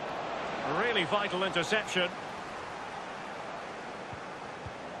 A really vital interception.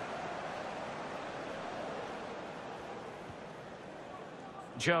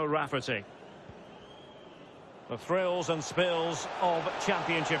 Joe Rafferty. The thrills and spills of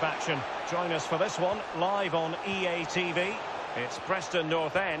championship action. Join us for this one, live on EA TV. It's Preston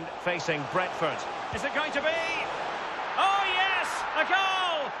North End facing Brentford. Is it going to be? Oh yes, a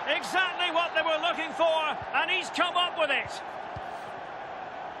goal! Exactly what they were looking for, and he's come up with it.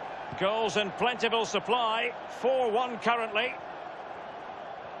 Goals in plentiful supply, 4-1 currently.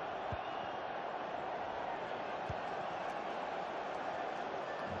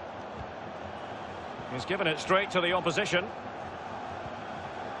 He's given it straight to the opposition.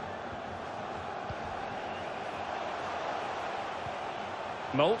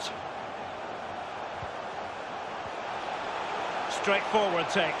 Molt. Straightforward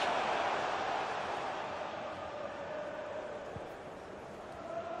take.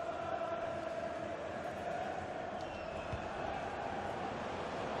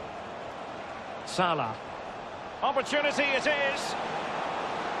 SALA. Opportunity it is.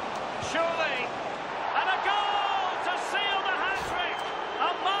 Surely. And a goal to seal the hat-trick.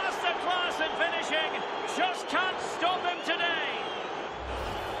 A masterclass in finishing. Just can't stop him today.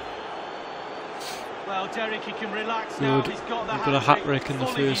 Well, Derek, he can relax now. Good. He's got the We've got a hat-trick in the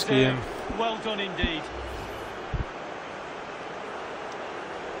first game. Well done indeed.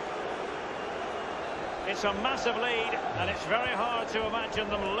 It's a massive lead, and it's very hard to imagine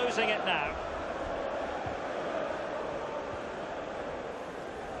them losing it now.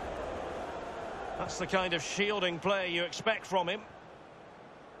 That's the kind of shielding play you expect from him.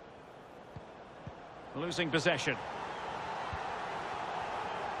 Losing possession.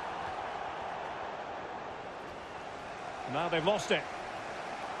 Now they've lost it.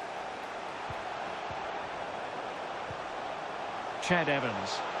 Ched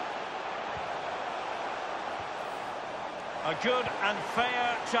Evans. A good and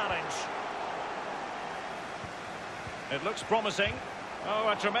fair challenge. It looks promising. Oh,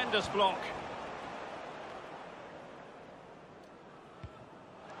 a tremendous block.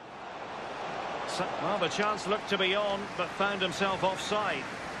 Well, the chance looked to be on, but found himself offside.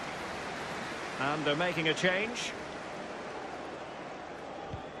 And they're making a change.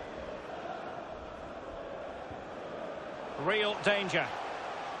 Real danger.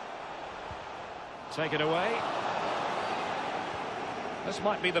 Take it away. This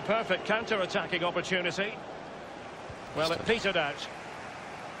might be the perfect counter-attacking opportunity. Well, it petered out.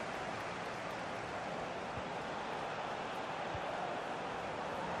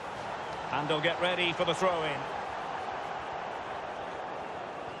 And they'll get ready for the throw-in.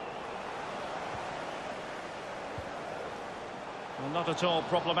 Well, not at all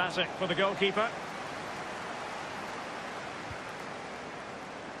problematic for the goalkeeper.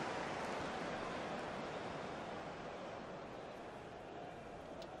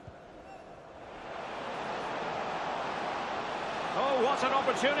 Oh, what an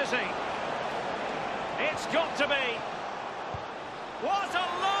opportunity. It's got to be. What a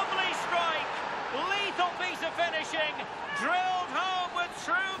lovely strike. the finishing, drilled home with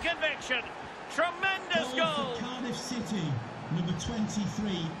true conviction. Tremendous goal. For Cardiff City, number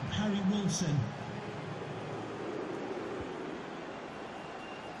 23, Harry Wilson.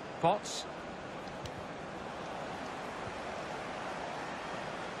 Potts.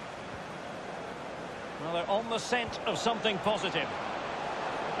 Well, they're on the scent of something positive.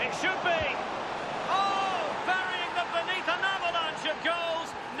 It should be. Oh, burying them beneath an avalanche of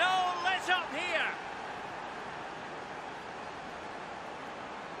goals. No let up here.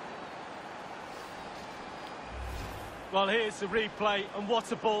 Well, here's the replay, and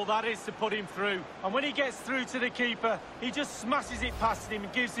what a ball that is to put him through. And when he gets through to the keeper, he just smashes it past him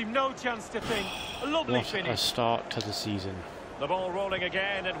and gives him no chance to think. A lovely What finish. a start to the season. The ball rolling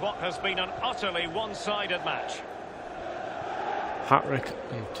again in what has been an utterly one-sided match. Hat-trick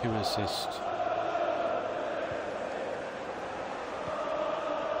and 2 assists.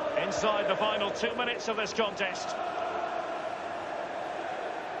 Inside the final 2 minutes of this contest.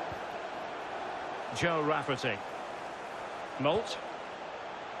 Joe Rafferty. Molt.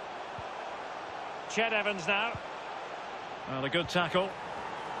 Ched Evans now. Well, a good tackle.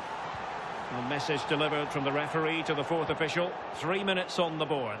 A message delivered from the referee to the fourth official. 3 minutes on the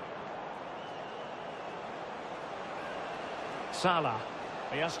board. SALA.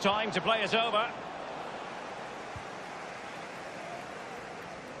 He has time to play it over.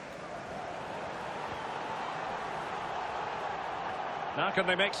 Now can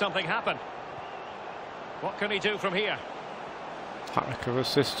they make something happen? What can he do from here? Hat-trick of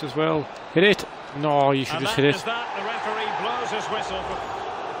assists as well. Hit it! No, you should And just that hit is it. that. The referee blows his whistle.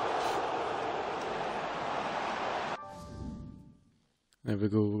 There we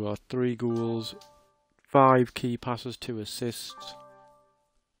go, we've got 3 goals, 5 key passes, 2 assists.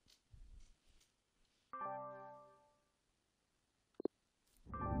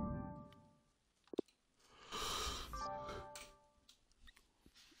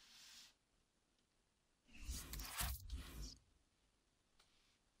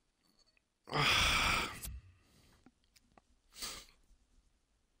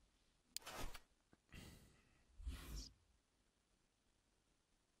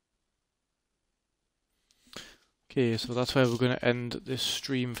 Okay, so that's where we're going to end this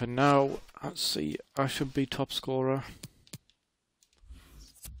stream for now. Let's see, I should be top scorer.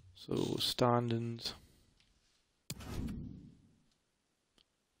 So, standings.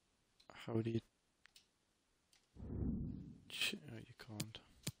 How do you... Oh, you can't.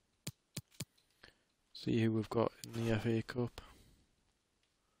 See who we've got in the FA Cup.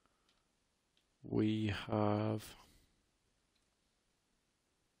 We have...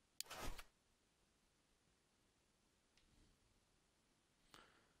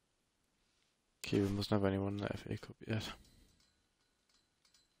 Okay, we mustn't have anyone in the FA Cup yet.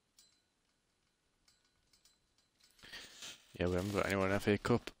 Yeah, we haven't got anyone in the FA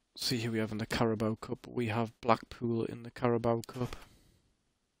Cup. See who we have in the Carabao Cup. We have Blackpool in the Carabao Cup.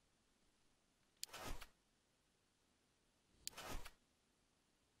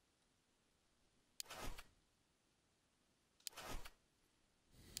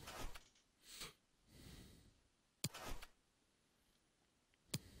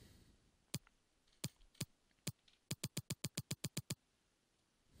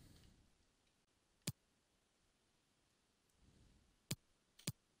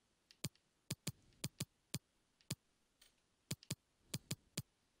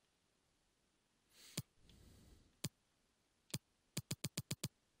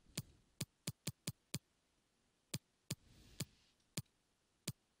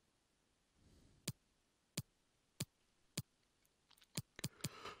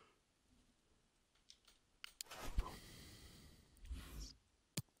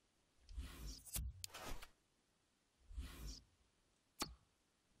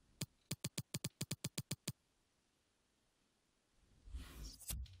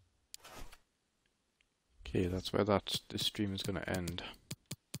 Okay, that's where this stream is going to end.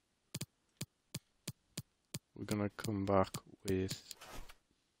 We're going to come back with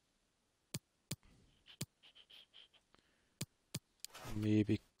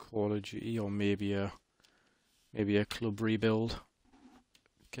maybe Call of Duty or maybe a club rebuild.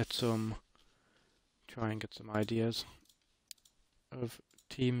 Try and get some ideas of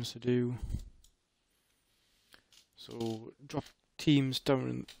teams to do. So drop teams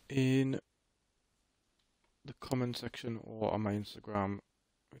down in the comment section or on my Instagram,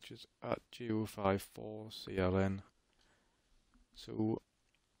 which is at geo54cln. So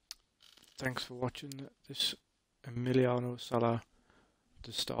thanks for watching this Emiliano SALA,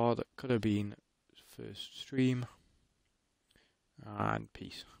 the star that could have been first stream, and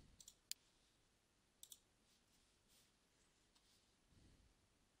peace.